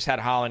 You just had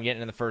Holland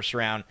getting in the first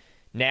round.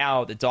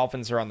 Now the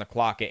Dolphins are on the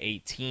clock at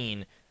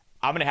 18.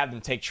 I'm going to have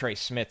them take Trey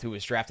Smith, who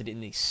was drafted in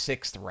the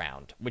 6th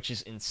round, which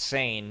is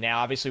insane. Now,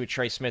 obviously, with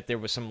Trey Smith, there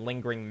was some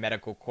lingering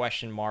medical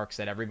question marks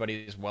that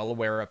everybody is well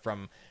aware of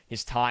from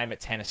his time at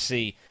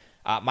Tennessee.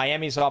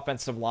 Miami's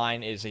offensive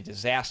line is a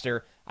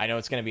disaster. I know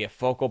it's going to be a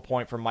focal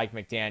point for Mike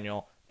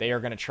McDaniel. They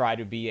are going to try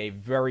to be a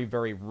very,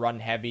 very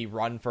run-heavy,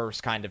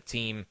 run-first kind of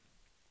team.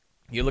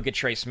 You look at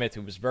Trey Smith,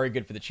 who was very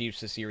good for the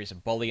Chiefs this year. He's a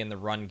bully in the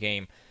run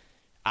game.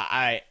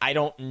 I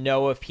don't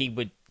know if he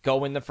would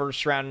go in the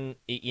first round,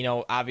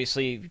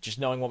 obviously just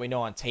knowing what we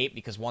know on tape,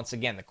 because once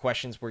again, the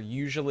questions were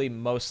usually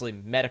mostly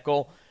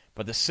medical,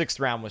 but the 6th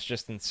round was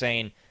just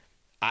insane.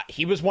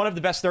 He was one of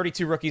the best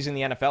 32 rookies in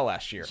the NFL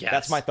last year. Yes.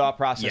 That's my thought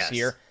process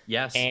here.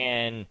 Yes.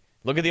 And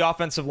look at the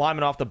offensive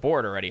linemen off the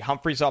board already.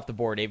 Humphrey's off the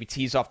board.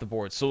 AVT's off the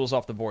board. Sewell's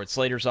off the board.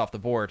 Slater's off the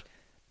board.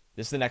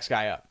 This is the next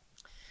guy up.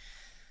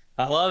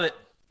 I love it.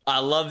 I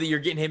love that you're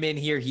getting him in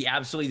here. He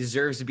absolutely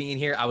deserves to be in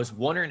here. I was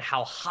wondering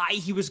how high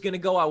he was going to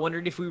go. I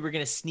wondered if we were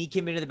going to sneak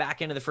him into the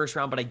back end of the first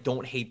round, but I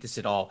don't hate this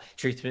at all.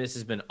 Trey Smith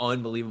has been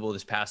unbelievable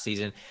this past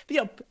season.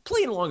 But,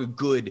 playing along a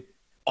good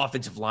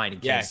offensive line in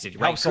Kansas City,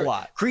 right? Helps a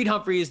lot. Creed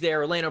Humphrey is there.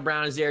 Orlando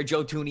Brown is there.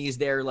 Joe Thuney is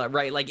there,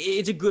 right? Like,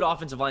 it's a good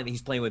offensive line that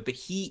he's playing with, but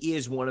he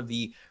is one of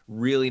the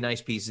really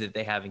nice pieces that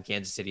they have in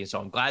Kansas City. And so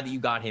I'm glad that you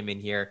got him in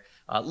here.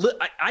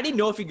 I didn't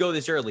know if he'd go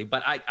this early,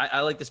 but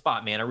I like the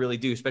spot, man. I really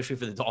do, especially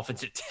for the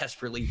Dolphins that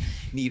desperately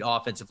need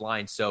offensive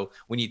line. So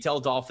when you tell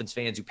Dolphins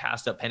fans who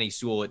passed up Penei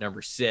Sewell at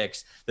number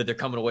 6 that they're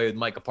coming away with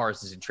Micah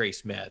Parsons and Trey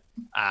Smith,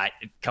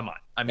 come on.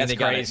 I mean, they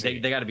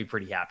got to be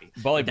pretty happy.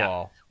 Bully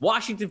ball.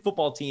 Washington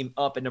football team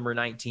up at number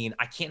 19.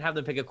 I can't have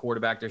them pick a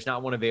quarterback. There's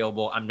not one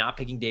available. I'm not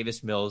picking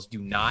Davis Mills. Do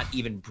not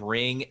even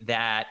bring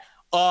that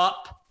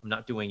up. I'm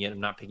not doing it. I'm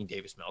not picking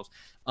Davis Mills.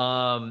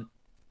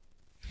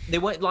 They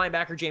went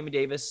linebacker Jamin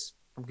Davis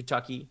from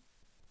Kentucky.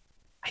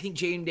 I think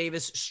Jamin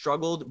Davis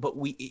struggled, but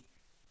we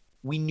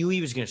knew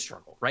he was going to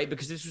struggle, right?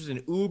 Because this was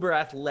an uber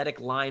athletic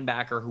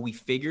linebacker who we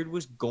figured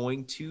was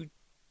going to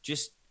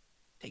just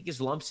take his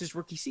lumps his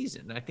rookie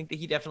season. And I think that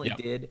he definitely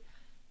did.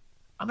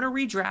 I'm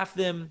going to redraft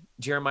them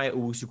Jeremiah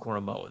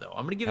Owusu-Koramoah, though.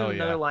 I'm going to give him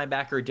another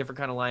linebacker, a different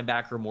kind of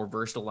linebacker, more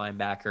versatile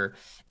linebacker.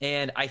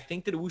 And I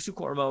think that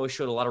Owusu-Koramoah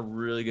showed a lot of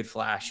really good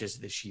flashes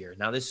this year.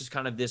 Now, this is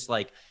kind of this,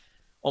 like,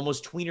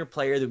 almost tweener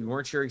player that we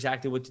weren't sure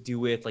exactly what to do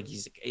with. Like,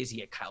 is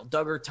he a Kyle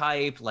Duggar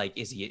type? Like,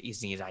 is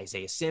he an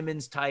Isaiah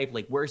Simmons type?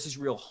 Like, where's his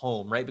real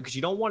home, right? Because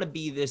you don't want to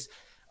be this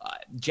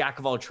jack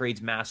of all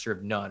trades, master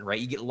of none, right?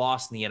 You get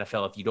lost in the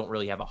NFL if you don't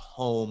really have a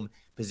home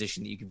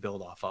position that you can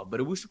build off of. But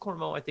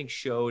Owusu-Koramoah, I think,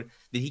 showed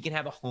that he can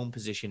have a home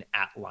position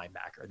at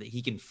linebacker, that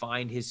he can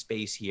find his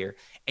space here,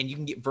 and you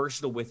can get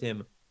versatile with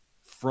him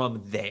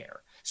from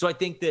there. So I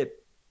think that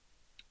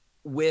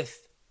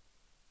with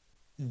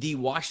the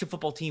Washington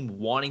football team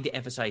wanting to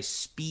emphasize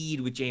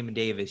speed with Jamin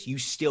Davis, you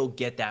still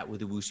get that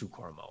with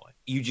Owusu-Koramoah.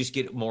 You just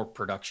get more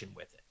production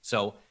with it.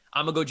 So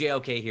I'm going to go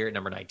JOK here at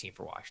number 19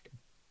 for Washington.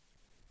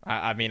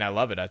 I mean, I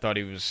love it. I thought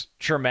he was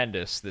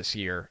tremendous this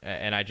year.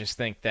 And I just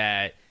think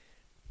that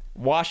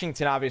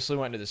Washington obviously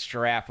went into this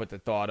draft with the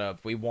thought of,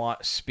 we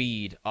want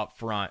speed up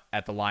front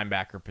at the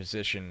linebacker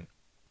position.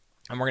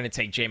 And we're going to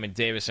take Jamin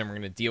Davis and we're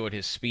going to deal with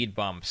his speed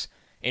bumps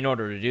in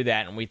order to do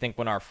that. And we think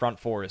when our front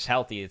four is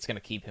healthy, it's going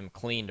to keep him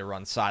clean to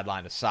run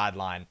sideline to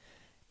sideline.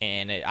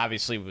 And it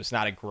obviously was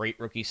not a great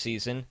rookie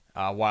season,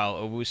 while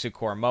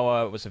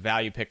Owusu-Koramoah was a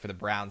value pick for the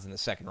Browns in the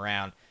second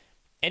round.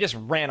 And just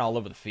ran all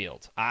over the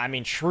field. I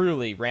mean,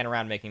 truly ran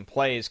around making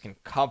plays, can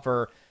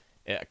cover,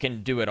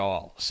 can do it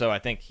all. So I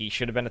think he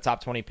should have been a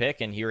top 20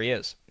 pick, and here he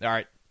is. All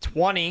right,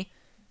 20,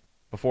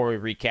 before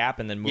we recap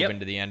and then move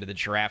into the end of the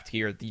draft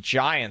here. The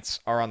Giants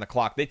are on the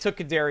clock. They took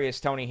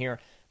Kadarius Toney here.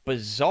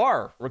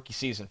 Bizarre rookie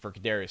season for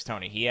Kadarius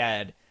Toney. He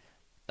had,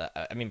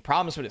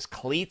 problems with his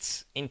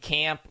cleats in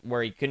camp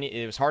where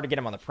it was hard to get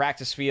him on the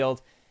practice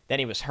field. Then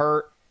he was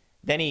hurt.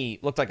 Then he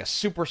looked like a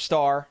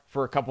superstar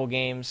for a couple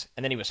games,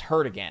 and then he was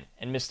hurt again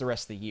and missed the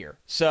rest of the year.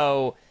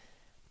 So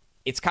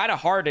it's kind of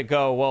hard to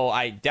go, well,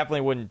 I definitely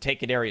wouldn't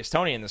take Kadarius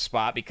Toney in this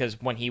spot, because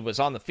when he was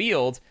on the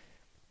field,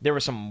 there were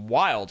some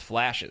wild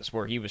flashes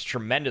where he was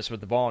tremendous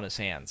with the ball in his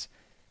hands.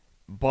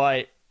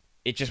 But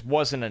it just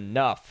wasn't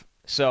enough.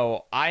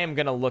 So I am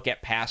going to look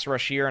at pass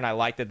rush here, and I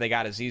like that they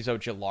got Azeez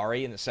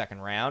Ojulari in the second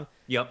round.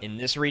 In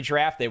this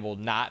redraft, they will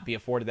not be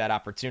afforded that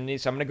opportunity.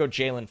 So I'm going to go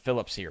Jaelan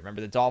Phillips here.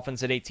 Remember, the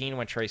Dolphins at 18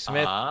 went Trey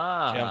Smith.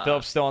 Jaelan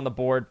Phillips still on the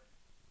board.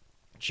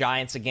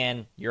 Giants,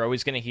 again, you're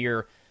always going to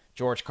hear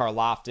George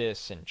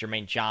Karlaftis and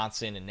Jermaine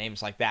Johnson and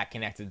names like that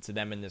connected to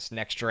them in this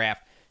next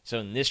draft. So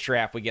in this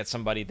draft, we get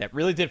somebody that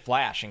really did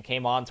flash and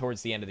came on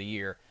towards the end of the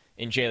year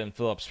in Jaelan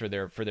Phillips for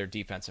their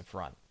defensive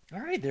front. All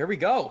right, there we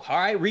go. All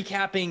right,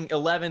 recapping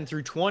 11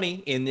 through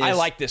 20 in this. I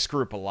like this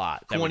group a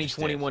lot.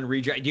 2021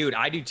 redraft. Dude,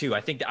 I do too. I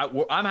think that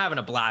I'm having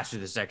a blast with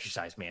this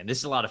exercise, man. This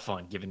is a lot of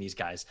fun, giving these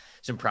guys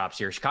some props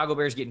here. Chicago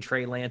Bears getting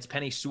Trey Lance.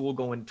 Penei Sewell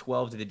going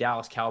 12 to the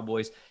Dallas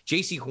Cowboys.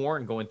 J.C.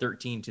 Horn going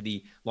 13 to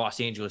the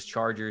Los Angeles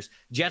Chargers.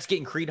 Jets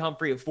getting Creed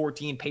Humphrey at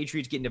 14.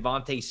 Patriots getting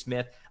Devontae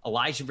Smith.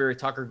 Elijah Vera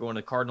Tucker going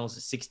to the Cardinals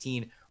at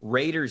 16.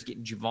 Raiders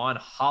getting Javon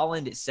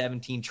Holland at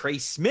 17. Trey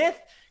Smith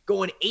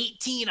going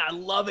 18. I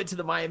love it, to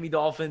the Miami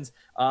Dolphins.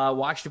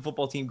 Washington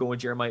football team going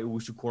Jeremiah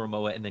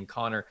Owusu-Koramoah. And then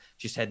Connor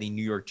just had the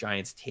New York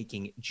Giants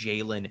taking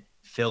Jaelan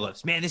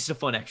Phillips. Man, this is a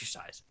fun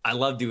exercise. I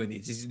love doing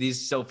these.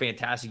 These are so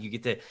fantastic. You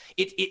get to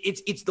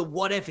it's the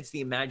what if, it's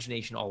the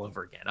imagination all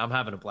over again. I'm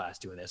having a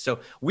blast doing this. So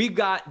we've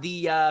got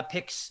the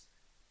picks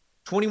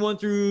 21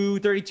 through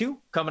 32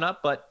 coming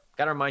up, but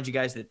got to remind you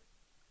guys that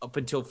up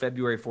until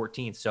February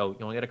 14th, so you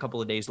only got a couple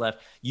of days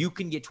left, you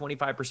can get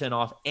 25%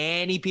 off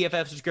any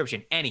PFF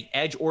subscription, any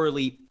Edge or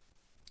Elite,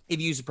 if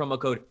you use the promo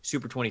code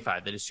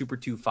SUPER25. That is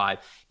SUPER25.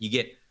 You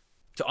get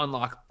to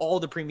unlock all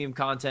the premium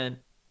content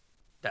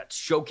that's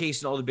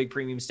showcasing all the big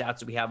premium stats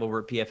that we have over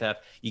at PFF.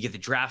 You get the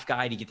draft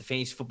guide, you get the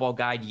fantasy football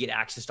guide, you get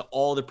access to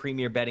all the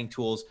premier betting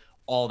tools,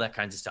 all that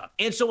kinds of stuff,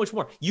 and so much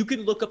more. You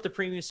can look up the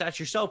premium stats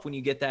yourself when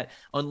you get that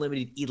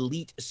unlimited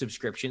elite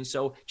subscription.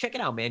 So check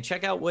it out, man.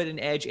 Check out what an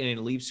Edge and an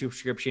elite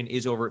subscription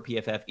is over at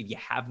PFF. If you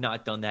have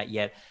not done that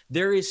yet,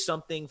 there is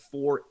something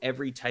for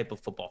every type of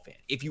football fan.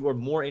 If you are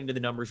more into the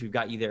numbers, we've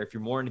got you there. If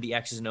you're more into the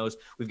X's and O's,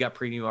 we've got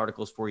premium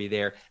articles for you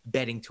there.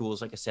 Betting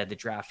tools, like I said, the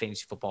draft,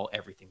 fantasy football,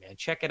 everything, man.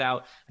 Check it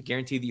out. I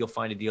guarantee that you'll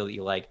find a deal that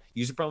you like.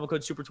 Use the promo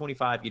code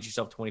SUPER25. Get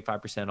yourself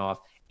 25% off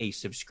a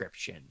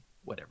subscription,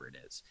 whatever it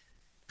is.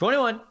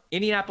 21,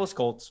 Indianapolis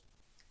Colts.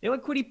 They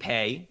went Kwity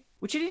Paye,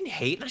 which I didn't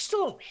hate, and I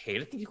still don't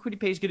hate. I think Kwity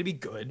Paye is going to be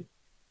good.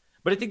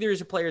 But I think there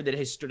is a player that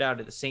has stood out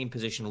at the same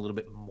position a little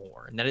bit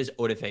more, and that is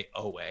Odafe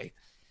Oweh,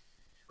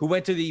 who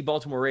went to the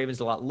Baltimore Ravens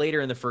a lot later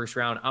in the first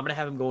round. I'm going to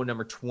have him going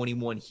number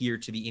 21 here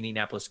to the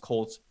Indianapolis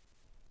Colts.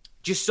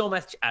 Just so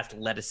much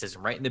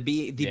athleticism, right? And the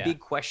big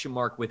question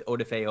mark with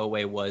Odafe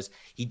Oweh was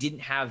he didn't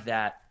have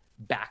that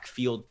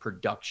backfield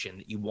production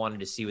that you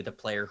wanted to see with a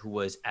player who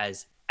was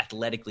as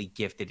athletically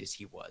gifted as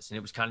he was. And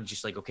it was kind of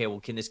just like, okay,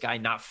 well, can this guy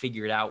not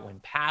figure it out when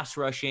pass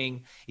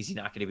rushing? Is he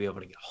not going to be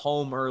able to get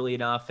home early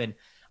enough? And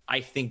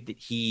I think that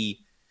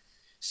he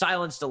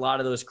silenced a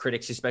lot of those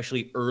critics,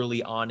 especially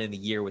early on in the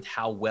year, with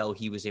how well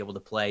he was able to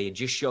play, and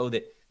just show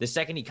that the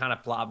second he kind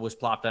of was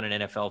plopped on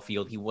an NFL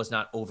field, he was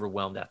not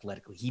overwhelmed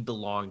athletically. He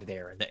belonged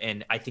there.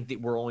 And I think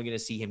that we're only going to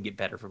see him get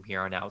better from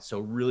here on out. So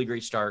really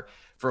great start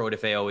for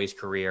Odafe Oweh's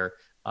career.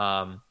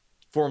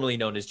 Formerly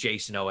known as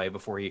Jason Oweh,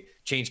 before he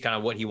changed kind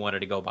of what he wanted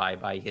to go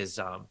by his,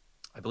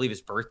 I believe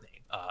his birth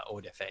name,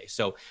 Odafe.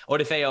 So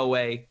Odafe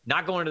Oweh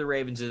not going to the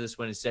Ravens in this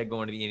one, instead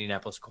going to the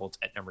Indianapolis Colts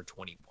at number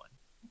 21.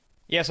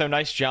 Yeah, so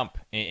nice jump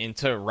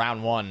into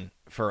round one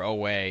for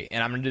Oweh.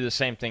 And I'm going to do the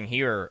same thing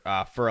here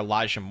for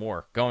Elijah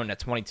Moore, going at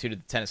 22 to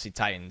the Tennessee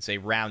Titans, a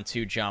round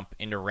 2 jump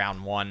into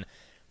round 1.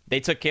 They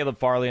took Caleb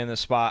Farley in this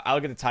spot. I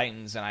look at the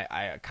Titans, and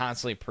I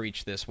constantly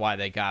preach this, why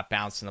they got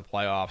bounced in the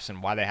playoffs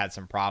and why they had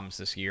some problems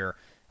this year.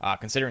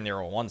 Considering they were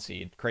a 1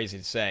 seed, crazy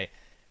to say.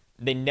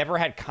 They never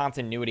had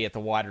continuity at the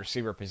wide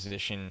receiver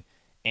position,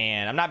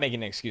 and I'm not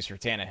making an excuse for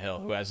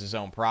Tannehill, who has his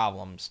own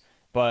problems,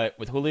 but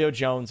with Julio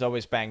Jones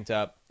always banged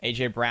up,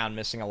 A.J. Brown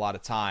missing a lot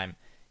of time,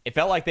 it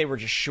felt like they were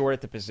just short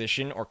at the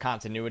position or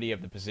continuity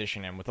of the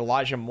position. And with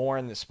Elijah Moore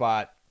in the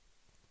spot,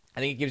 I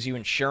think it gives you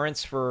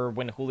insurance for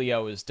when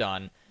Julio is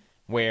done,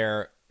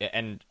 where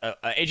and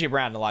A.J.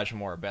 Brown and Elijah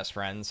Moore are best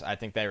friends. I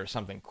think there is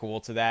something cool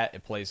to that.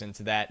 It plays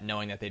into that,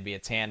 knowing that they'd be a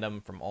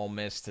tandem from Ole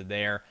Miss to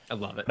there. I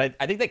love it. But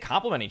I think they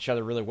complement each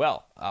other really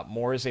well.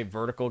 Moore is a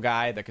vertical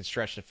guy that can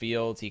stretch the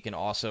field. He can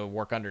also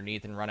work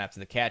underneath and run after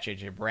the catch.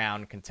 A.J.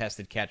 Brown,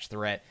 contested catch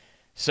threat.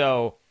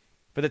 So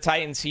for the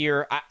Titans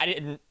here, I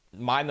didn't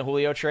mind the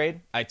Julio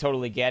trade. I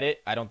totally get it.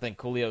 I don't think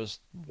Julio's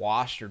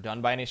washed or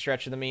done by any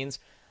stretch of the means.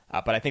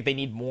 But I think they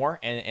need more,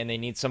 and they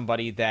need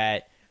somebody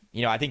that,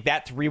 I think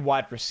that 3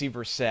 wide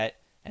receiver set,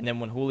 and then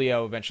when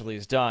Julio eventually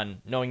is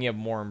done, knowing you have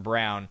Moore and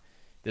Brown,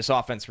 this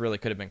offense really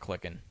could have been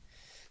clicking.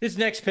 This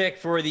next pick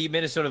for the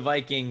Minnesota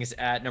Vikings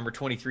at number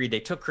 23,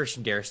 they took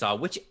Christian Darrisaw,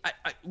 which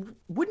I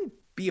wouldn't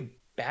be a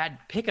bad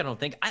pick, I don't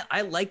think.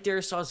 I like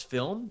Darrisaw's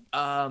film.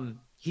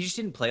 He just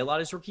didn't play a lot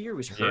his rookie year. He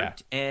was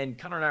hurt. Yeah. And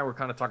Connor and I were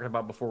kind of talking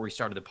about before we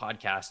started the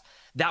podcast,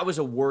 that was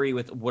a worry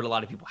with what a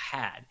lot of people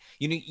had.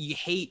 You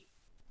hate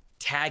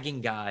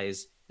tagging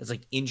guys as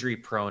like injury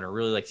prone or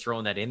really like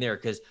throwing that in there,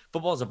 because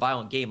football is a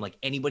violent game. Like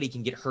anybody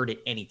can get hurt at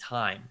any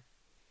time.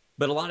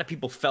 But a lot of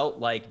people felt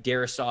like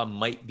Darrisaw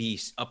might be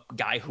a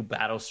guy who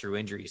battles through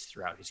injuries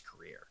throughout his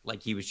career.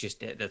 Like he was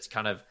just, that's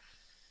kind of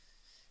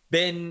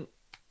been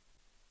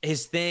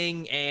his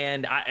thing.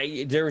 And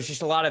there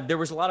was a lot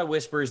of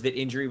whispers that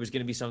injury was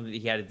going to be something that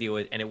he had to deal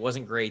with. And it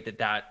wasn't great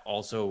that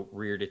also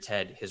reared its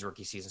head his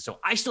rookie season. So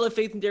I still have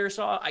faith in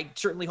Darrisaw. I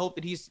certainly hope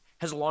that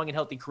has a long and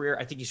healthy career.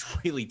 I think he's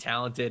really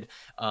talented.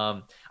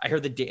 I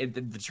heard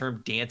the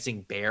term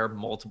dancing bear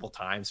multiple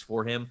times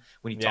for him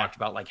when he talked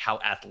about like how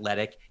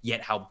athletic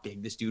yet how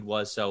big this dude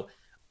was. So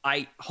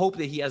I hope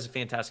that he has a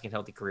fantastic and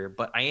healthy career,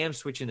 but I am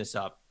switching this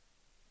up.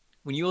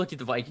 When you look at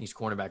the Vikings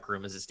cornerback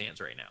room as it stands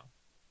right now,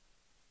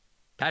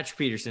 Patrick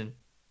Peterson,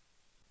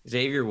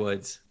 Xavier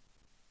Woods,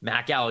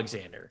 Mac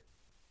Alexander,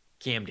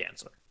 Cam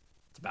Dantzler.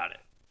 That's about it.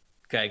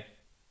 Okay.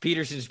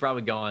 Peterson's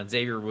probably gone.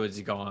 Xavier Woods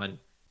is gone.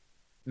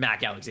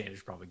 Mac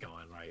Alexander's probably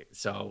gone, right?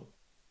 So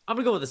I'm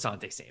going to go with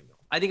Asante Samuel.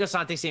 I think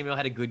Asante Samuel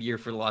had a good year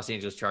for the Los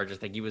Angeles Chargers. I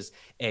think he was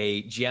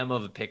a gem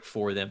of a pick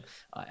for them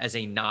as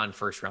a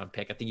non-first round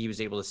pick. I think he was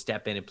able to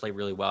step in and play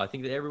really well. I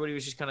think that everybody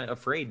was just kind of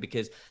afraid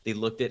because they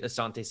looked at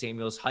Asante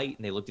Samuel's height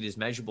and they looked at his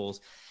measurables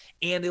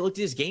and they looked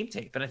at his game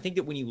tape. And I think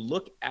that when you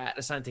look at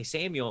Asante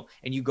Samuel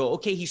and you go,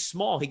 okay, he's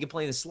small, he can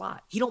play in the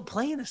slot. He don't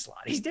play in the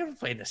slot. He's never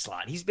played in the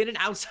slot. He's been an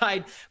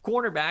outside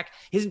cornerback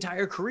his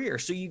entire career.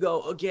 So you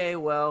go, okay,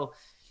 well,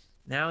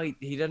 now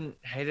he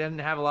doesn't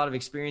have a lot of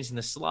experience in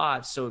the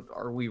slot. So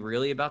are we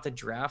really about to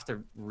draft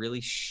a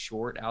really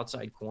short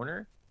outside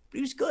corner? But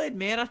he was good,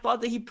 man. I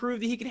thought that he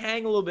proved that he can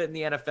hang a little bit in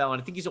the NFL.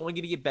 And I think he's only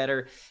going to get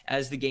better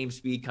as the game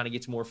speed kind of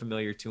gets more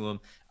familiar to him.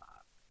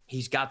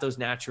 He's got those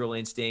natural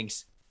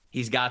instincts.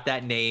 He's got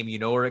that name. You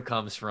know where it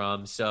comes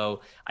from.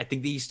 So I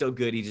think that he's still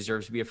good. He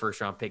deserves to be a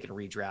first-round pick in a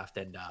redraft,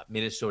 and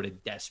Minnesota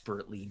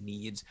desperately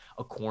needs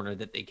a corner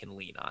that they can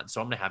lean on.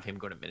 So I'm going to have him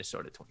go to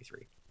Minnesota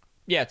 23.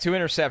 Yeah, 2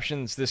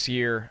 interceptions this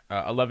year,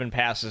 11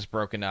 passes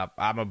broken up.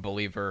 I'm a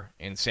believer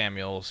in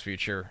Samuel's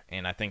future,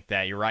 and I think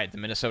that you're right. The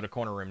Minnesota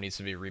corner room needs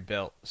to be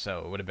rebuilt,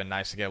 so it would have been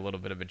nice to get a little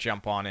bit of a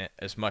jump on it,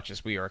 as much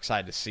as we are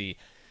excited to see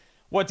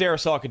what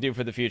Darius Hall could do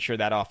for the future of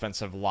that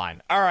offensive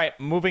line. All right,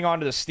 moving on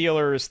to the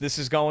Steelers. This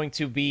is going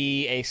to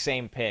be a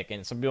same pick,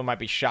 and some people might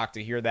be shocked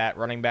to hear that.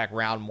 Running back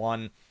round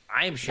 1.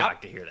 I am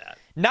shocked to hear that.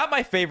 Not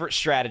my favorite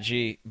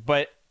strategy,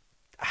 but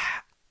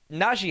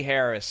Najee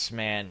Harris,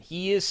 man,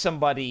 he is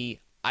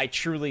somebody I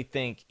truly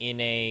think in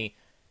a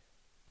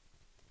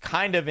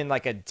kind of in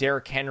like a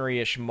Derrick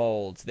Henry-ish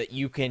mold that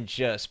you can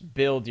just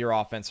build your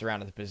offense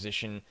around the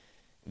position,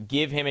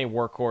 give him a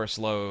workhorse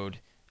load,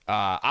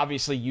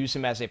 obviously use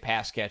him as a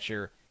pass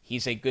catcher.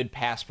 He's a good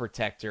pass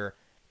protector.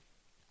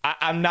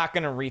 I'm not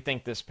going to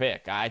rethink this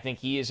pick. I think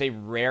he is a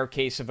rare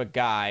case of a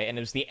guy, and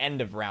it was the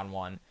end of round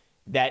 1,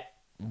 that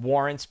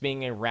warrants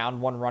being a round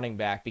 1 running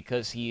back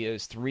because he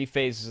is 3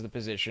 phases of the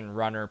position: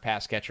 runner,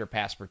 pass catcher,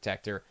 pass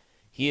protector.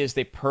 He is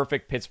the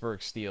perfect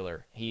Pittsburgh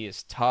Steeler. He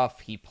is tough.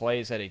 He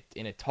plays in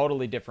a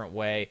totally different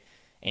way,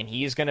 and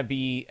he is going to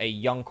be a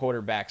young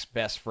quarterback's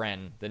best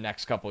friend the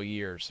next couple of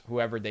years,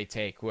 whoever they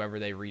take, whoever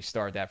they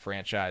restart that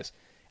franchise,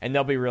 and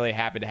they'll be really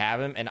happy to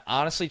have him. And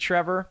honestly,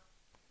 Trevor,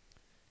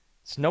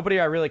 it's nobody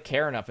I really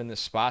care enough in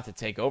this spot to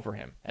take over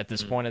him at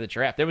this point of the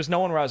draft. There was no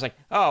one where I was like,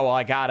 oh, well,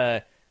 I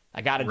gotta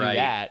do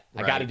that.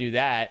 I gotta do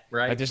that.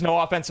 Right. But there's no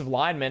offensive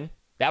lineman.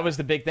 That was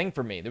the big thing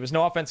for me. There was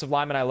no offensive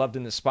lineman I loved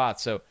in this spot,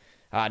 so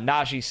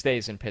Najee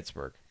stays in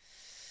Pittsburgh.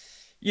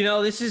 You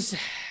know, this is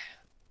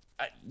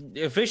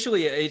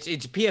officially it's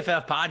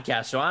PFF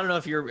podcast, so I don't know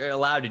if you're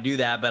allowed to do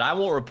that, but I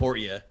won't report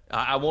you.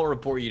 I won't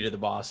report you to the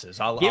bosses.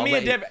 Give me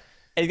a different.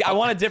 I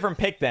want a different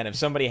pick then if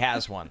somebody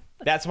has one.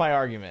 That's my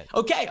argument.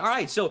 Okay, all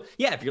right. So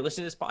yeah, if you're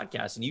listening to this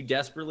podcast and you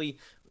desperately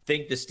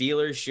think the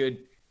Steelers should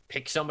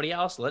pick somebody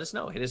else, let us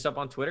know. Hit us up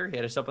on Twitter.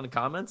 Hit us up in the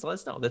comments. Let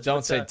us know.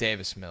 Don't say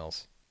Davis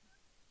Mills.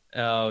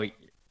 Oh.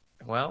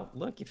 Well,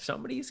 look, if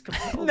somebody is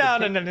compelled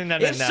compelled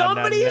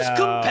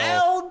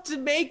to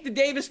make the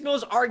Davis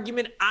Mills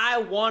argument, I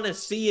want to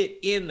see it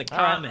in the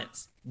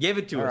comments. Right. Give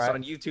it to us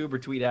on YouTube or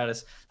tweet at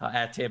us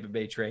at Tampa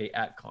Bay Trey,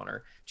 at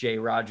Connor J.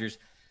 Rogers.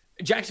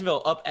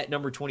 Jacksonville up at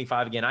number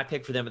 25 again. I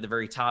picked for them at the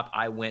very top.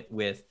 I went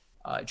with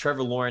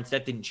Trevor Lawrence.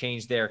 That didn't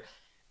change there.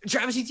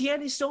 Travis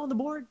Etienne is still on the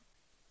board,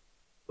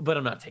 but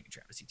I'm not taking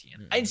Travis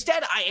Etienne.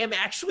 Instead, I am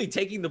actually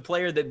taking the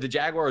player that the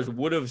Jaguars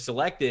would have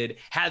selected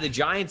had the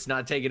Giants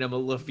not taken him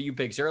a few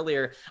picks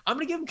earlier. I'm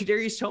going to give him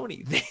Kadarius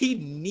Toney. They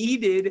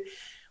needed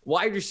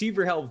wide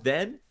receiver help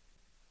then.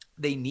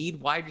 They need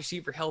wide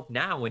receiver help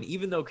now. And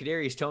even though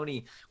Kadarius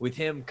Toney, with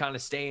him kind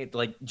of staying,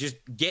 like just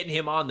getting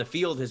him on the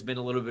field has been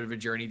a little bit of a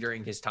journey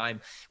during his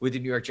time with the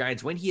New York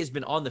Giants, when he has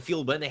been on the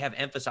field, when they have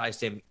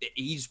emphasized him,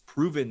 he's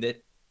proven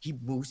that he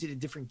moves it a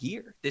different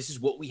gear. This is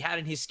what we had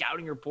in his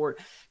scouting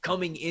report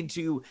coming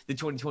into the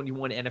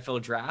 2021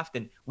 NFL draft.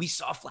 And we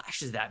saw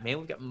flashes of that, man.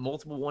 We've got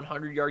multiple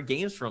 100-yard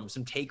games from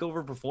some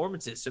takeover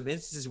performances, some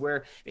instances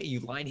where you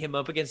line him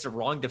up against the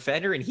wrong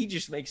defender and he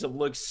just makes him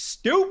look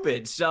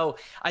stupid. So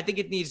I think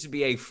it needs to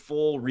be a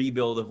full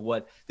rebuild of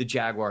what the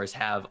Jaguars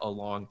have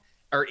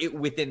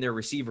within their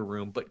receiver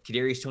room. But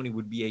Kadarius Toney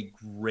would be a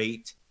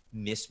great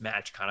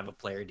mismatch kind of a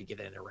player to get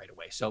in there right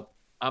away. So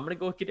I'm going to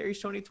go with Kadarius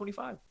Toney at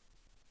 25.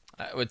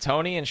 With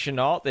Toney and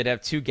Shenault, they'd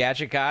have 2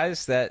 gadget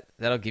guys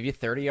that'll give you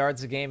 30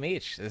 yards a game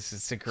each. This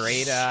is a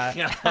great. No,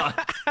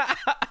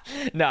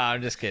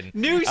 I'm just kidding.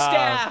 New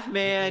staff,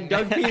 man.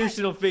 Doug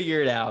Peterson will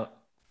figure it out.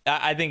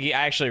 I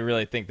actually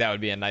really think that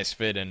would be a nice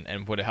fit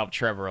and would have helped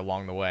Trevor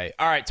along the way.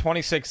 All right,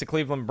 26, the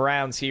Cleveland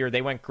Browns here.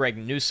 They went Greg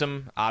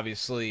Newsome,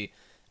 obviously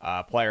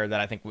a player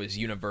that I think was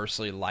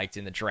universally liked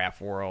in the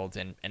draft world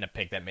and a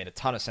pick that made a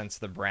ton of sense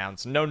to the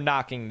Browns. No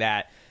knocking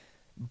that.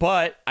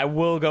 But I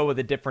will go with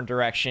a different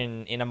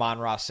direction in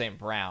Amon-Ra St.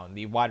 Brown,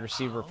 the wide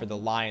receiver for the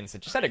Lions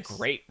that just had a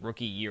great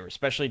rookie year,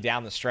 especially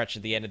down the stretch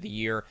at the end of the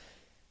year.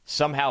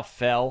 Somehow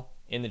fell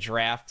in the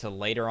draft to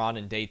later on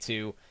in day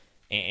 2.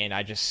 And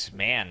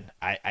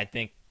I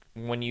think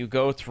when you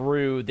go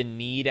through the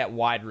need at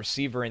wide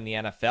receiver in the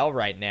NFL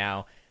right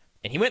now,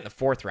 and he went in the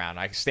 4th round,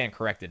 I stand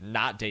corrected,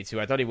 not day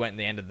 2. I thought he went in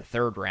the end of the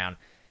 3rd round.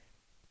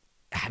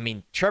 I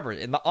mean, Trevor,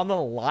 on the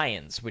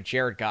Lions with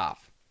Jared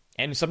Goff,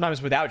 and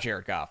sometimes without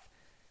Jared Goff,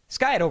 this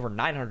guy had over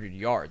 900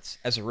 yards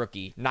as a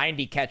rookie,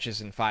 90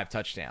 catches and 5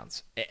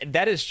 touchdowns.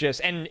 That is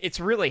just, and it's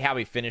really how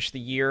he finished the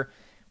year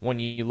when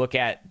you look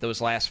at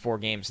those last 4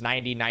 games,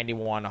 90,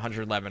 91,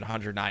 111,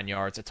 109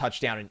 yards, a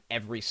touchdown in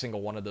every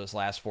single one of those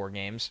last 4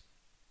 games.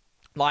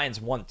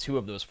 Lions won 2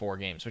 of those 4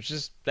 games,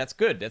 that's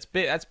good.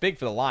 That's big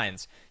for the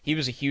Lions. He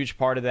was a huge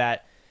part of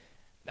that.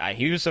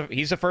 He's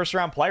a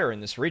first-round player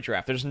in this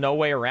redraft. There's no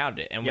way around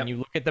it. And when you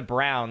look at the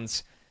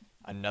Browns,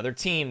 another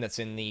team that's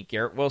in the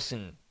Garrett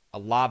Wilson,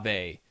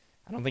 Olave,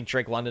 I don't think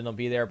Drake London will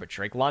be there, but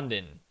Drake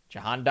London,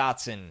 Jahan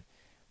Dotson,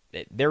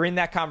 they're in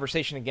that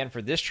conversation again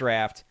for this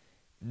draft.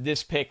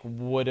 this pick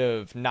would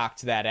have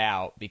knocked that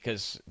out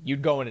because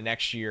you'd go into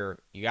next year,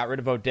 you got rid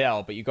of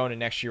Odell, but you go into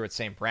next year with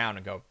St. Brown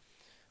and go,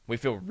 we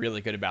feel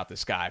really good about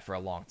this guy for a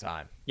long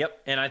time.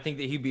 Yep, and I think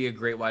that he'd be a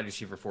great wide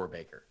receiver for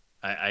Baker.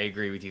 I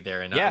agree with you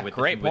there. And yeah, with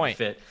great point.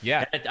 With the fit.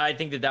 Yeah, I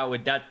think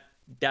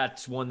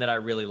that's one that I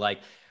really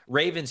like.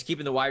 Ravens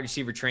keeping the wide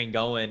receiver train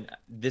going.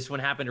 This one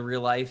happened in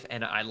real life,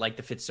 and I like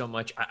the fit so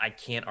much. I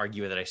can't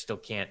argue with it. I still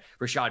can't.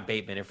 Rashad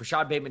Bateman. If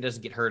Rashad Bateman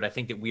doesn't get hurt, I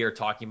think that we are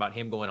talking about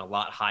him going a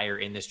lot higher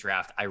in this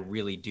draft. I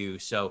really do.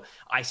 So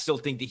I still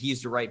think that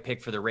he's the right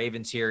pick for the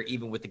Ravens here,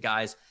 even with the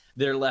guys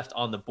that are left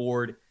on the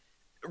board.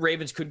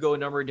 Ravens could go a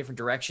number of different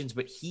directions,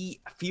 but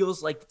he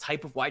feels like the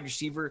type of wide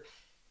receiver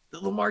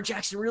that Lamar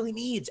Jackson really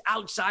needs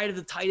outside of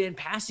the tight end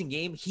passing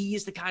game. He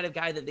is the kind of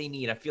guy that they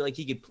need. I feel like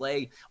he could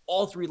play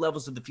all three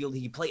levels of the field.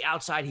 He could play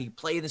outside. He could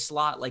play in the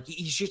slot. Like,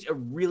 he's just a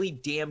really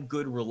damn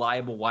good,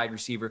 reliable wide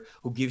receiver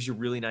who gives you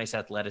really nice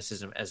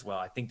athleticism as well.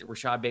 I think that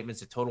Rashad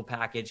Bateman's a total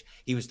package.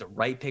 He was the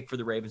right pick for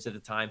the Ravens at the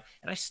time,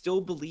 and I still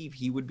believe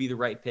he would be the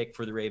right pick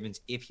for the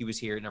Ravens if he was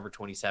here at number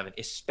 27,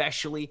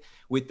 especially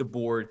with the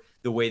board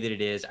the way that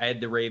it is. I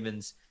had the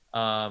Ravens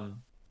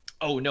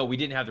Oh, no, we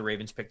didn't have the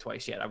Ravens pick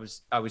twice yet. I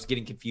was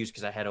getting confused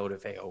because I had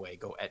Odafe Oweh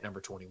go at number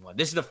 21.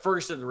 This is the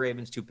first of the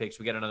Ravens 2 picks.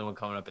 We got another one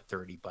coming up at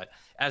 30. But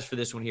as for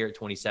this one here at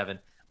 27,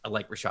 I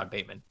like Rashad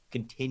Bateman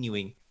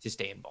continuing to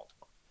stay in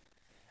Baltimore.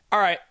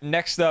 All right,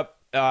 next up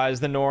is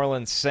the New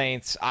Orleans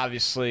Saints.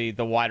 Obviously,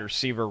 the wide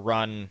receiver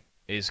run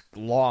is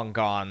long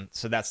gone,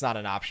 so that's not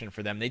an option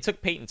for them. They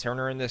took Peyton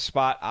Turner in this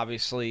spot.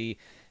 Obviously,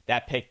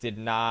 that pick did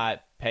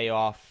not pay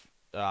off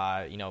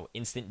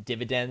instant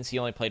dividends. He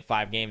only played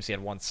 5 games. He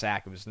had 1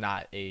 sack. It was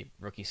not a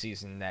rookie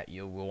season that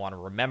you will want to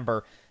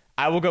remember.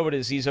 I will go with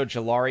Azeez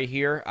Ojulari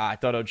here. I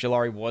thought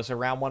Ojulari was a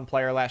round 1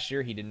 player last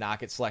year. He did not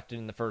get selected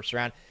in the first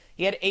round.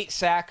 He had 8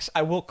 sacks.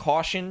 I will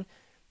caution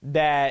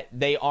that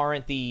they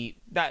aren't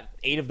not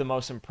 8 of the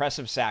most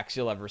impressive sacks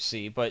you'll ever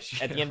see, but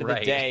at the end of the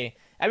day,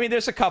 I mean,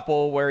 there's a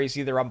couple where he's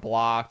either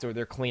unblocked or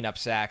they're cleanup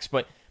sacks,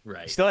 but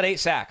he still had 8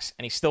 sacks,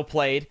 and he still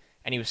played,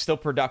 and he was still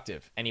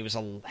productive, and he was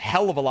a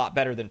hell of a lot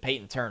better than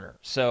Peyton Turner.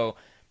 So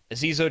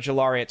Azeez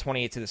Ojulari at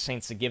 28 to the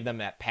Saints to give them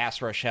that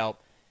pass rush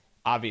help.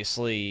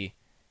 Obviously,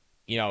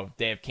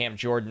 they have Cam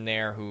Jordan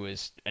there, who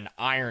is an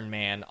Iron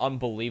Man,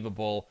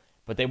 unbelievable,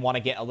 but they want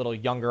to get a little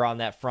younger on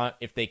that front.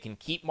 If they can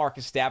keep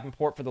Marcus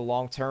Davenport for the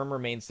long term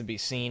remains to be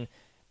seen,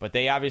 but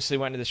they obviously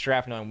went into this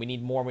draft knowing we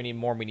need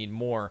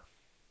more.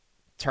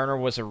 Turner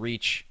was a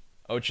reach.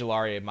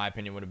 Ojulari, in my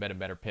opinion, would have been a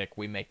better pick.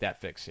 We make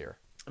that fix here.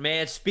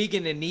 Man,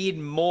 speaking of need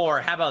more,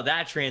 how about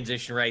that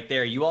transition right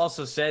there? You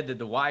also said that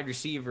the wide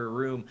receiver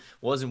room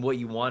wasn't what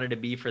you wanted to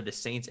be for the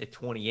Saints at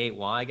 28.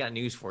 Well, I got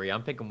news for you.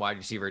 I'm picking wide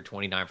receiver at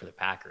 29 for the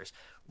Packers.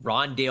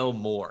 Rondale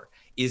Moore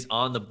is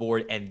on the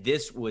board, and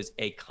this was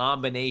a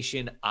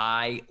combination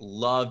I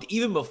loved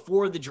even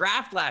before the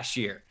draft last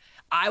year.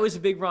 I was a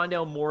big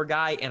Rondale Moore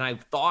guy, and I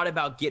thought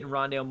about getting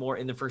Rondale Moore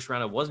in the first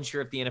round. I wasn't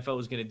sure if the NFL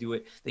was going to do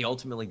it. They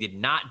ultimately did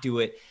not do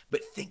it.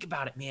 But think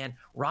about it, man.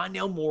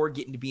 Rondale Moore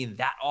getting to be in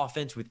that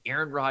offense with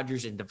Aaron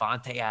Rodgers and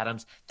Devontae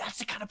Adams, that's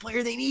the kind of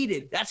player they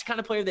needed. That's the kind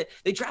of player that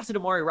they drafted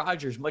Amari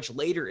Rodgers much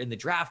later in the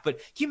draft. But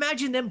can you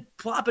imagine them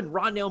plopping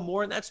Rondale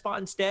Moore in that spot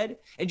instead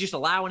and just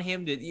allowing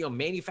him to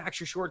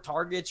manufacture short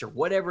targets or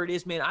whatever it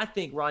is, man? I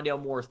think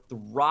Rondale Moore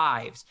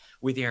thrives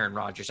with Aaron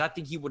Rodgers. I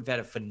think he would have had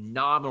a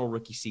phenomenal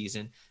rookie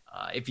season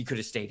if he could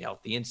have stayed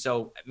healthy. And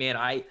so, man,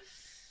 I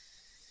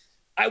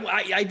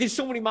did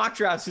so many mock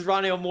drafts with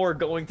Rondale Moore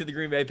going to the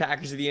Green Bay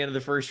Packers at the end of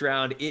the first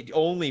round. It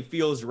only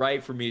feels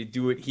right for me to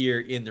do it here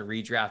in the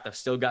redraft. I've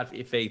still got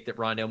faith that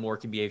Rondale Moore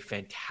can be a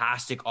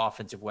fantastic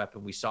offensive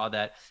weapon. We saw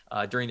that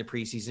during the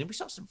preseason. We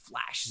saw some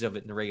flashes of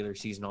it in the regular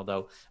season,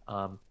 although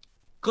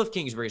Cliff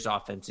Kingsbury's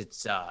offense,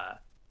 it's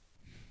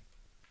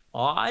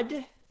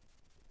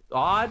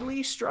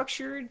oddly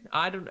structured.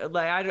 I'll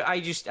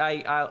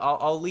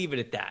leave it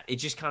at that. It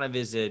just kind of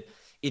is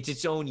it's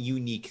its own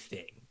unique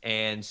thing.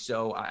 And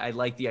so I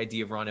like the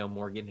idea of Rondale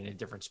Moore getting in a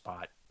different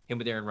spot. Him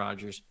with Aaron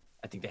Rodgers,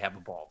 I think they have a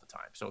ball all the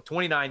time. So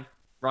 29,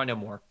 Rondale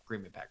Moore,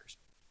 Green Bay Packers.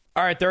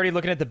 All right, 30,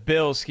 looking at the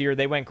Bills here.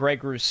 They went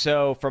Greg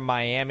Rousseau from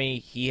Miami.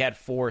 He had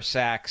 4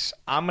 sacks.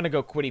 I'm going to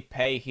go Kwity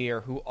Paye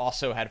here, who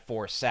also had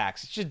 4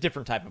 sacks. It's just a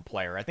different type of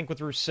player. I think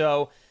with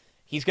Rousseau,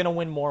 he's going to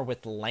win more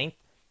with length,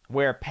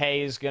 where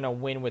Paye is going to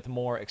win with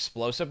more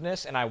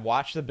explosiveness. And I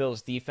watch the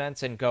Bills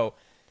defense and go,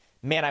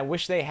 man, I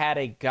wish they had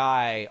a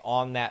guy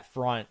on that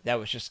front that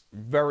was just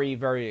very,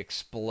 very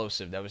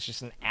explosive. That was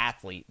just an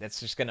athlete that's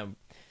just going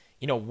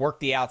to,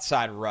 work the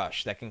outside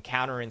rush, that can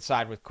counter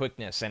inside with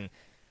quickness. And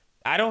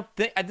I don't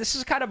think this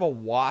is kind of a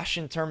wash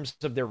in terms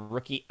of their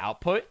rookie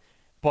output,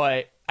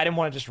 but I didn't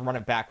want to just run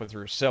it back with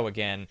Rousseau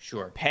again.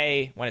 Sure.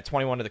 Paye went at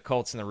 21 to the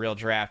Colts in the real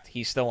draft.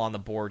 He's still on the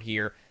board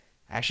here.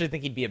 I actually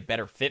think he'd be a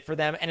better fit for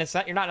them. And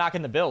you're not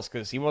knocking the Bills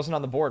because he wasn't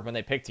on the board when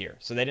they picked here,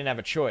 so they didn't have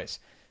a choice.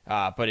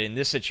 But in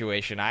this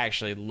situation, I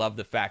actually love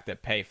the fact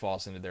that Paye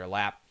falls into their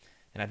lap.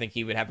 And I think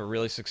he would have a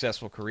really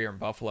successful career in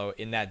Buffalo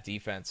in that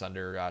defense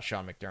under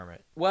Sean McDermott.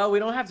 Well, we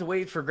don't have to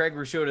wait for Greg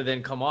Rousseau to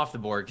then come off the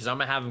board because I'm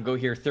going to have him go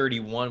here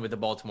 31 with the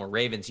Baltimore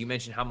Ravens. You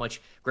mentioned how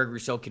much Greg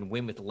Rousseau can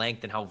win with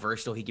length and how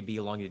versatile he can be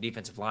along the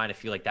defensive line. I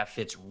feel like that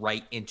fits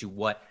right into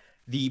what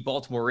the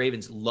Baltimore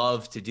Ravens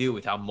love to do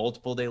with how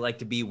multiple they like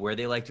to be, where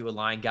they like to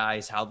align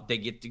guys, how they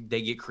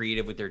get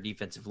creative with their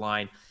defensive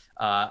line.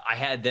 I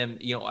had them,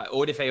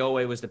 Odafe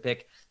Oweh was the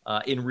pick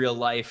in real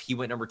life. He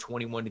went number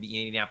 21 to the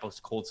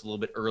Indianapolis Colts a little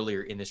bit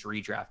earlier in this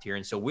redraft here.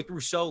 And so with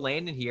Rousseau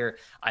landing here,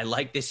 I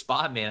like this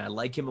spot, man. I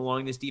like him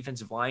along this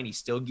defensive line. He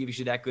still gives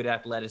you that good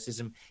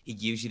athleticism. He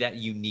gives you that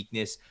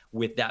uniqueness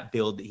with that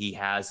build that he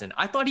has. And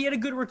I thought he had a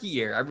good rookie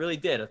year. I really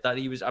did. I thought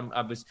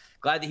I was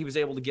glad that he was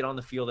able to get on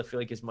the field. I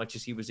feel like as much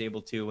as he was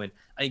able to. And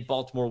I think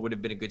Baltimore would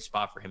have been a good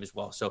spot for him as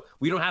well. So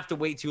we don't have to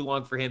wait too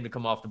long for him to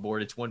come off the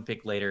board. It's one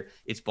pick later.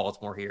 It's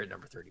Baltimore here at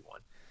number 31.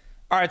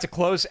 All right, to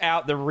close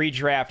out the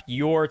redraft,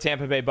 your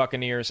Tampa Bay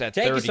Buccaneers at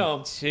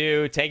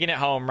 32, taking it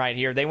home right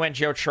here. They went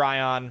Joe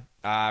Tryon.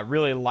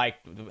 Really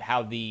liked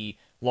how the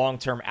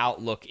long-term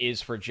outlook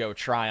is for Joe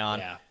Tryon.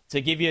 Yeah.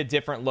 To give you a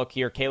different look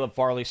here, Caleb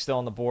Farley still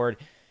on the board.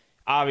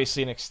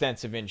 Obviously an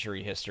extensive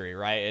injury history,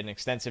 right? An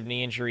extensive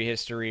knee injury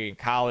history in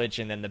college,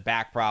 and then the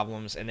back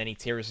problems, and then he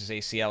tears his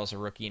ACL as a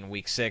rookie in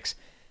week 6.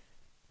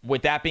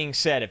 With that being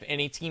said, if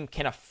any team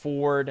can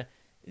afford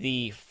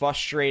the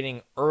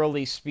frustrating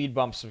early speed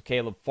bumps of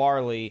Caleb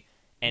Farley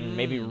and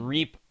maybe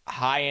reap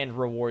high-end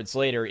rewards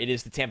later, it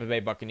is the Tampa Bay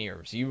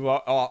Buccaneers. You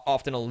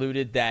often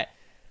alluded that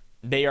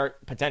they are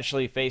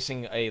potentially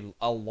facing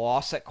a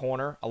loss at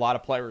corner. A lot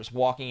of players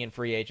walking in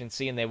free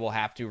agency, and they will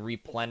have to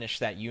replenish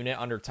that unit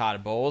under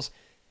Todd Bowles.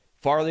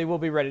 Farley will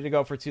be ready to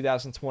go for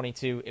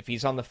 2022. If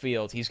he's on the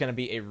field, he's going to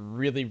be a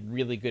really,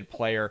 really good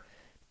player.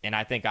 And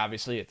I think,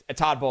 obviously, a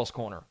Todd Bowles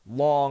corner.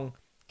 Long,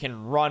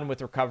 can run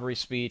with recovery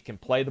speed, can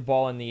play the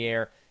ball in the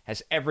air,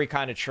 has every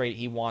kind of trait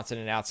he wants in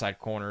an outside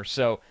corner.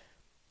 So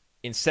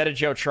instead of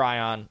Joe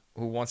Tryon,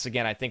 who once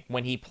again, I think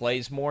when he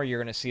plays more, you're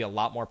going to see a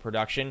lot more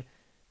production,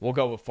 we'll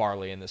go with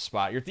Farley in this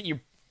spot.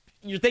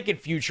 You're thinking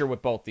future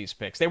with both these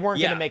picks. They weren't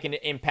going to make an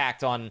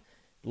impact on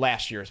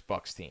last year's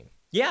Bucs team.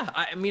 Yeah,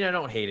 I mean, I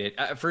don't hate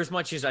it. For as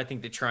much as I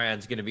think that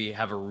Tryon's going to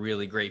have a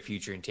really great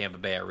future in Tampa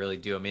Bay, I really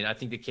do. I mean, I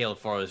think that Caleb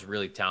Farley is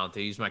really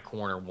talented. He's my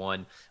corner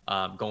one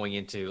going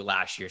into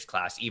last year's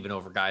class, even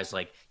over guys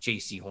like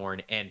J.C.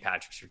 Horn and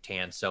Patrick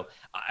Surtain. So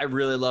I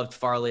really loved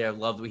Farley. I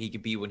loved what he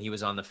could be when he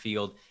was on the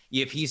field.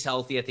 If he's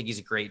healthy, I think he's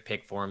a great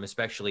pick for him,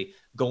 especially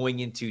going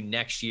into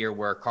next year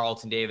where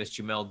Carlton Davis,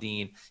 Jamel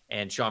Dean,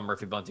 and Sean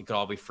Murphy-Bunting could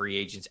all be free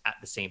agents at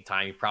the same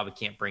time. You probably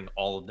can't bring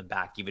all of them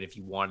back, even if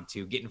you wanted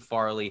to. Getting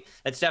Farley,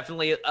 that's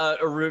definitely a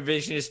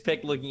revisionist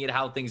pick looking at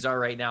how things are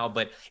right now,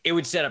 but it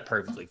would set up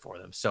perfectly for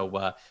them. So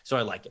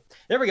I like it.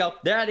 There we go.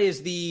 That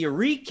is the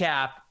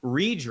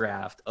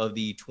redraft of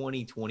the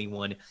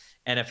 2021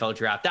 NFL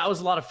draft. That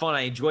was a lot of fun.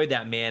 I enjoyed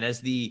that, man. As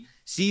the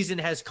season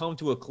has come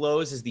to a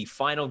close, as the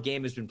final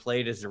game has been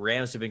played, as the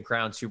Rams have been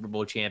crowned Super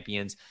Bowl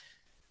champions,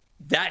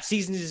 that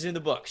season is in the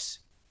books.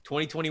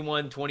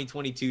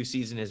 2021-2022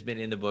 season has been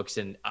in the books,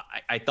 and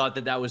I thought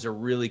that was a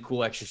really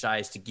cool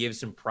exercise to give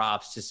some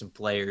props to some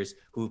players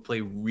who play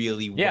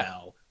really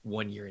well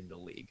 1 year in the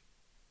league.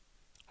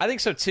 I think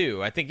so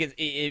too. I think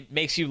it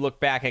makes you look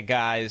back at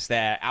guys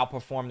that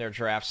outperform their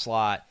draft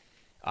slot,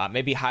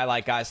 maybe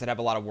highlight guys that have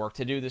a lot of work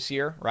to do this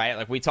year, right?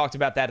 Like we talked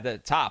about that at the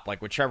top,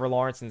 like with Trevor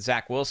Lawrence and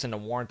Zach Wilson to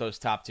warrant those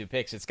top 2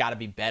 picks. It's got to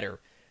be better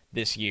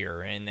this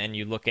year. And then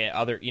you look at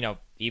other,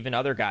 even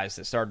other guys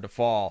that started to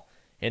fall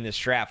in this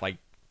draft, like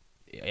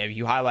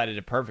you highlighted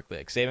it perfectly.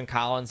 Like Zaven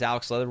Collins,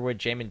 Alex Leatherwood,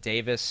 Jamin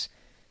Davis,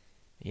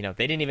 they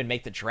didn't even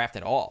make the draft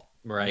at all.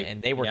 Right.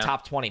 And they were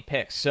top 20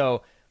 picks.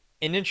 So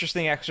an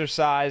interesting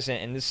exercise,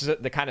 and this is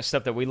the kind of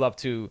stuff that we love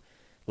to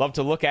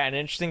look at. An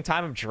interesting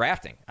time of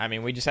drafting. I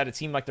mean, we just had a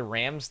team like the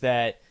Rams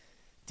that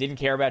didn't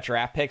care about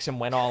draft picks and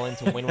went all in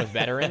to win with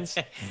veterans.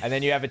 And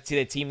then you have a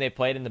team they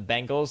played in the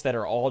Bengals that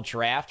are all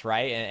draft,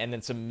 right? And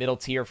then some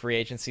middle-tier free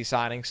agency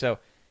signings. So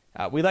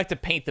we like to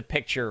paint the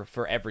picture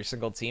for every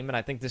single team, and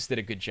I think this did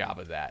a good job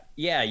of that.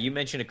 Yeah, you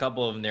mentioned a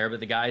couple of them there, but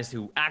the guys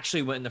who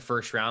actually went in the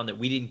first round that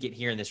we didn't get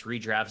here in this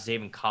redraft,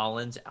 Zaven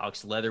Collins,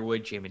 Alex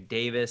Leatherwood, Jamin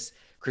Davis,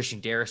 Christian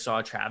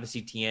Darrisaw, Travis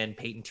Etienne,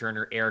 Peyton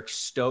Turner, Eric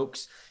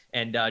Stokes,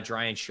 and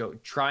Tryon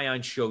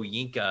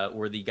Shoyinka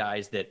were the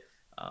guys that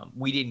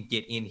we didn't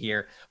get in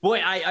here. Boy,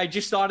 I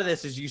just thought of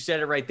this as you said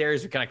it right there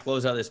as we kind of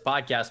close out this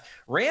podcast.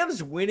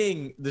 Rams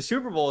winning the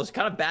Super Bowl is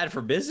kind of bad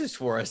for business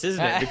for us,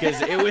 isn't it? Because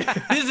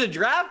this is a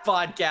draft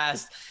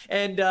podcast,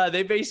 and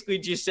they basically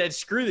just said,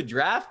 screw the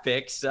draft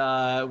picks.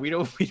 We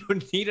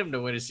don't need them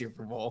to win a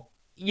Super Bowl.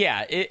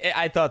 Yeah,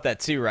 I thought that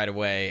too right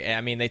away.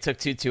 I mean, they took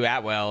Tutu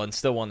Atwell and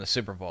still won the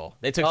Super Bowl.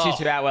 They took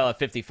Tutu Atwell at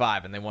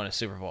 55 and they won a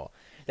Super Bowl.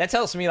 That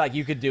tells me like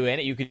you could do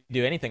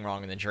anything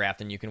wrong in the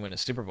draft and you can win a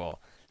Super Bowl.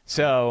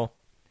 So,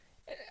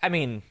 I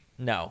mean,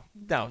 no.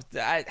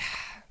 There's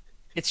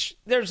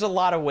a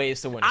lot of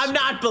ways to win. I'm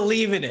not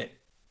believing it.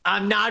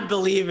 I'm not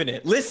believing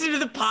it. Listen to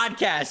the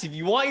podcast. If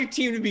you want your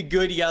team to be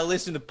good, you got to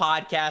listen to the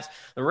podcast.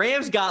 The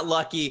Rams got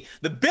lucky.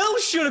 The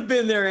Bills should have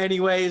been there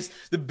anyways.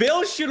 The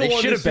Bills should have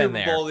won the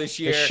Super Bowl this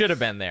year. They should have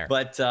been there.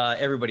 But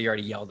everybody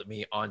already yelled at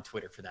me on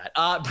Twitter for that.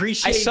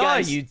 Appreciate it, I saw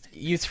guys.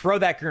 you throw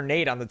that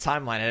grenade on the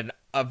timeline at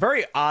a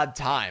very odd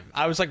time.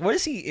 I was like, what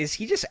is he? Is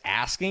he just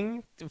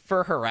asking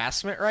for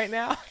harassment right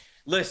now?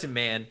 Listen,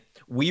 man,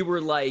 we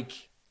were like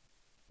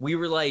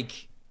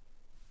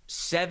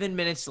 7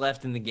 minutes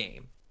left in the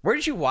game. Where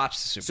did you watch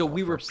the Super Bowl? So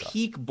we were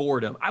peak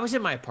boredom. I was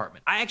in my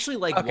apartment. I actually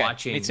like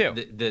watching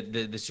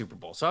the Super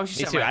Bowl. So I was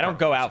just me at too. my I don't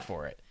go out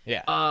for it.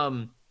 Yeah.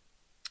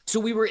 So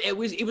we were. It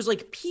was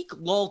like peak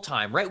lull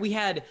time, right? We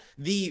had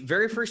the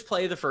very first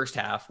play of the first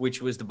half,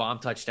 which was the bomb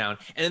touchdown,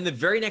 and then the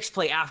very next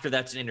play after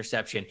that's an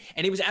interception,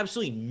 and it was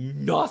absolutely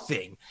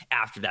nothing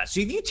after that. So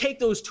if you take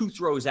those two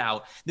throws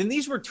out, then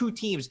these were two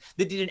teams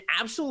that did an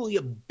absolutely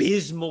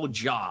abysmal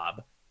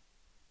job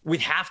with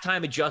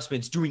halftime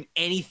adjustments, doing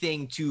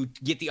anything to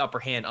get the upper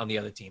hand on the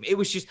other team. It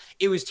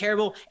was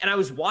terrible. And I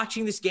was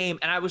watching this game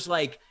and I was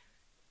like,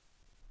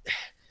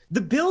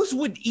 the Bills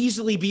would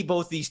easily beat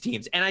both these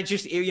teams. And I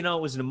just, it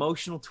was an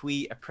emotional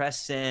tweet. I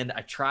pressed send.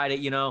 I tried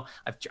it,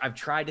 I've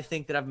tried to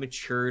think that I've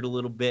matured a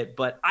little bit,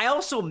 but I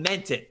also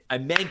meant it. I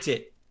meant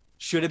it.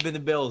 Should have been the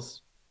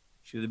Bills.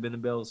 Should have been the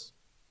Bills.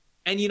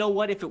 And you know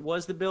what? If it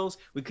was the Bills,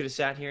 we could have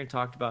sat here and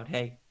talked about,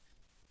 hey,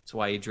 that's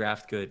why you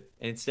draft good.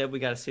 And instead, we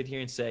got to sit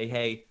here and say,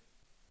 hey,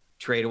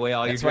 trade away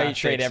all your draft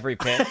picks. That's why you trade every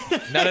pick.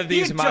 None of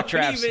these mock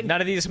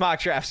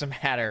drafts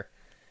matter.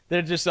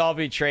 They'll just all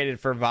be traded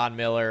for Von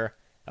Miller.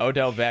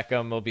 Odell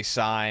Beckham will be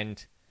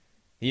signed.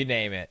 You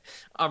name it.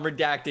 I'm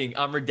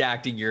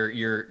redacting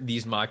your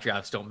these mock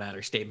drafts don't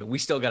matter statement. We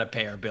still got to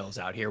pay our bills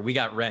out here. We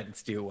got rent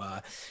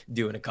to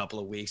do in a couple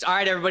of weeks. All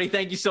right, everybody.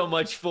 Thank you so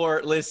much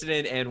for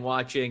listening and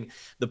watching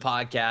the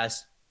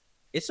podcast.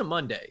 It's a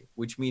Monday,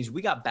 which means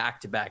we got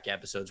back-to-back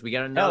episodes. We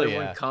got another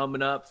one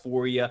coming up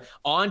for you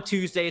on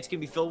Tuesday. It's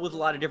going to be filled with a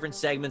lot of different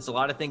segments, a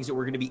lot of things that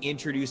we're going to be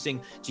introducing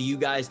to you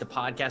guys, the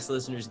podcast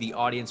listeners, the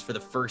audience for the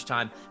first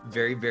time.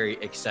 Very, very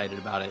excited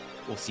about it.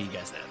 We'll see you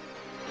guys then.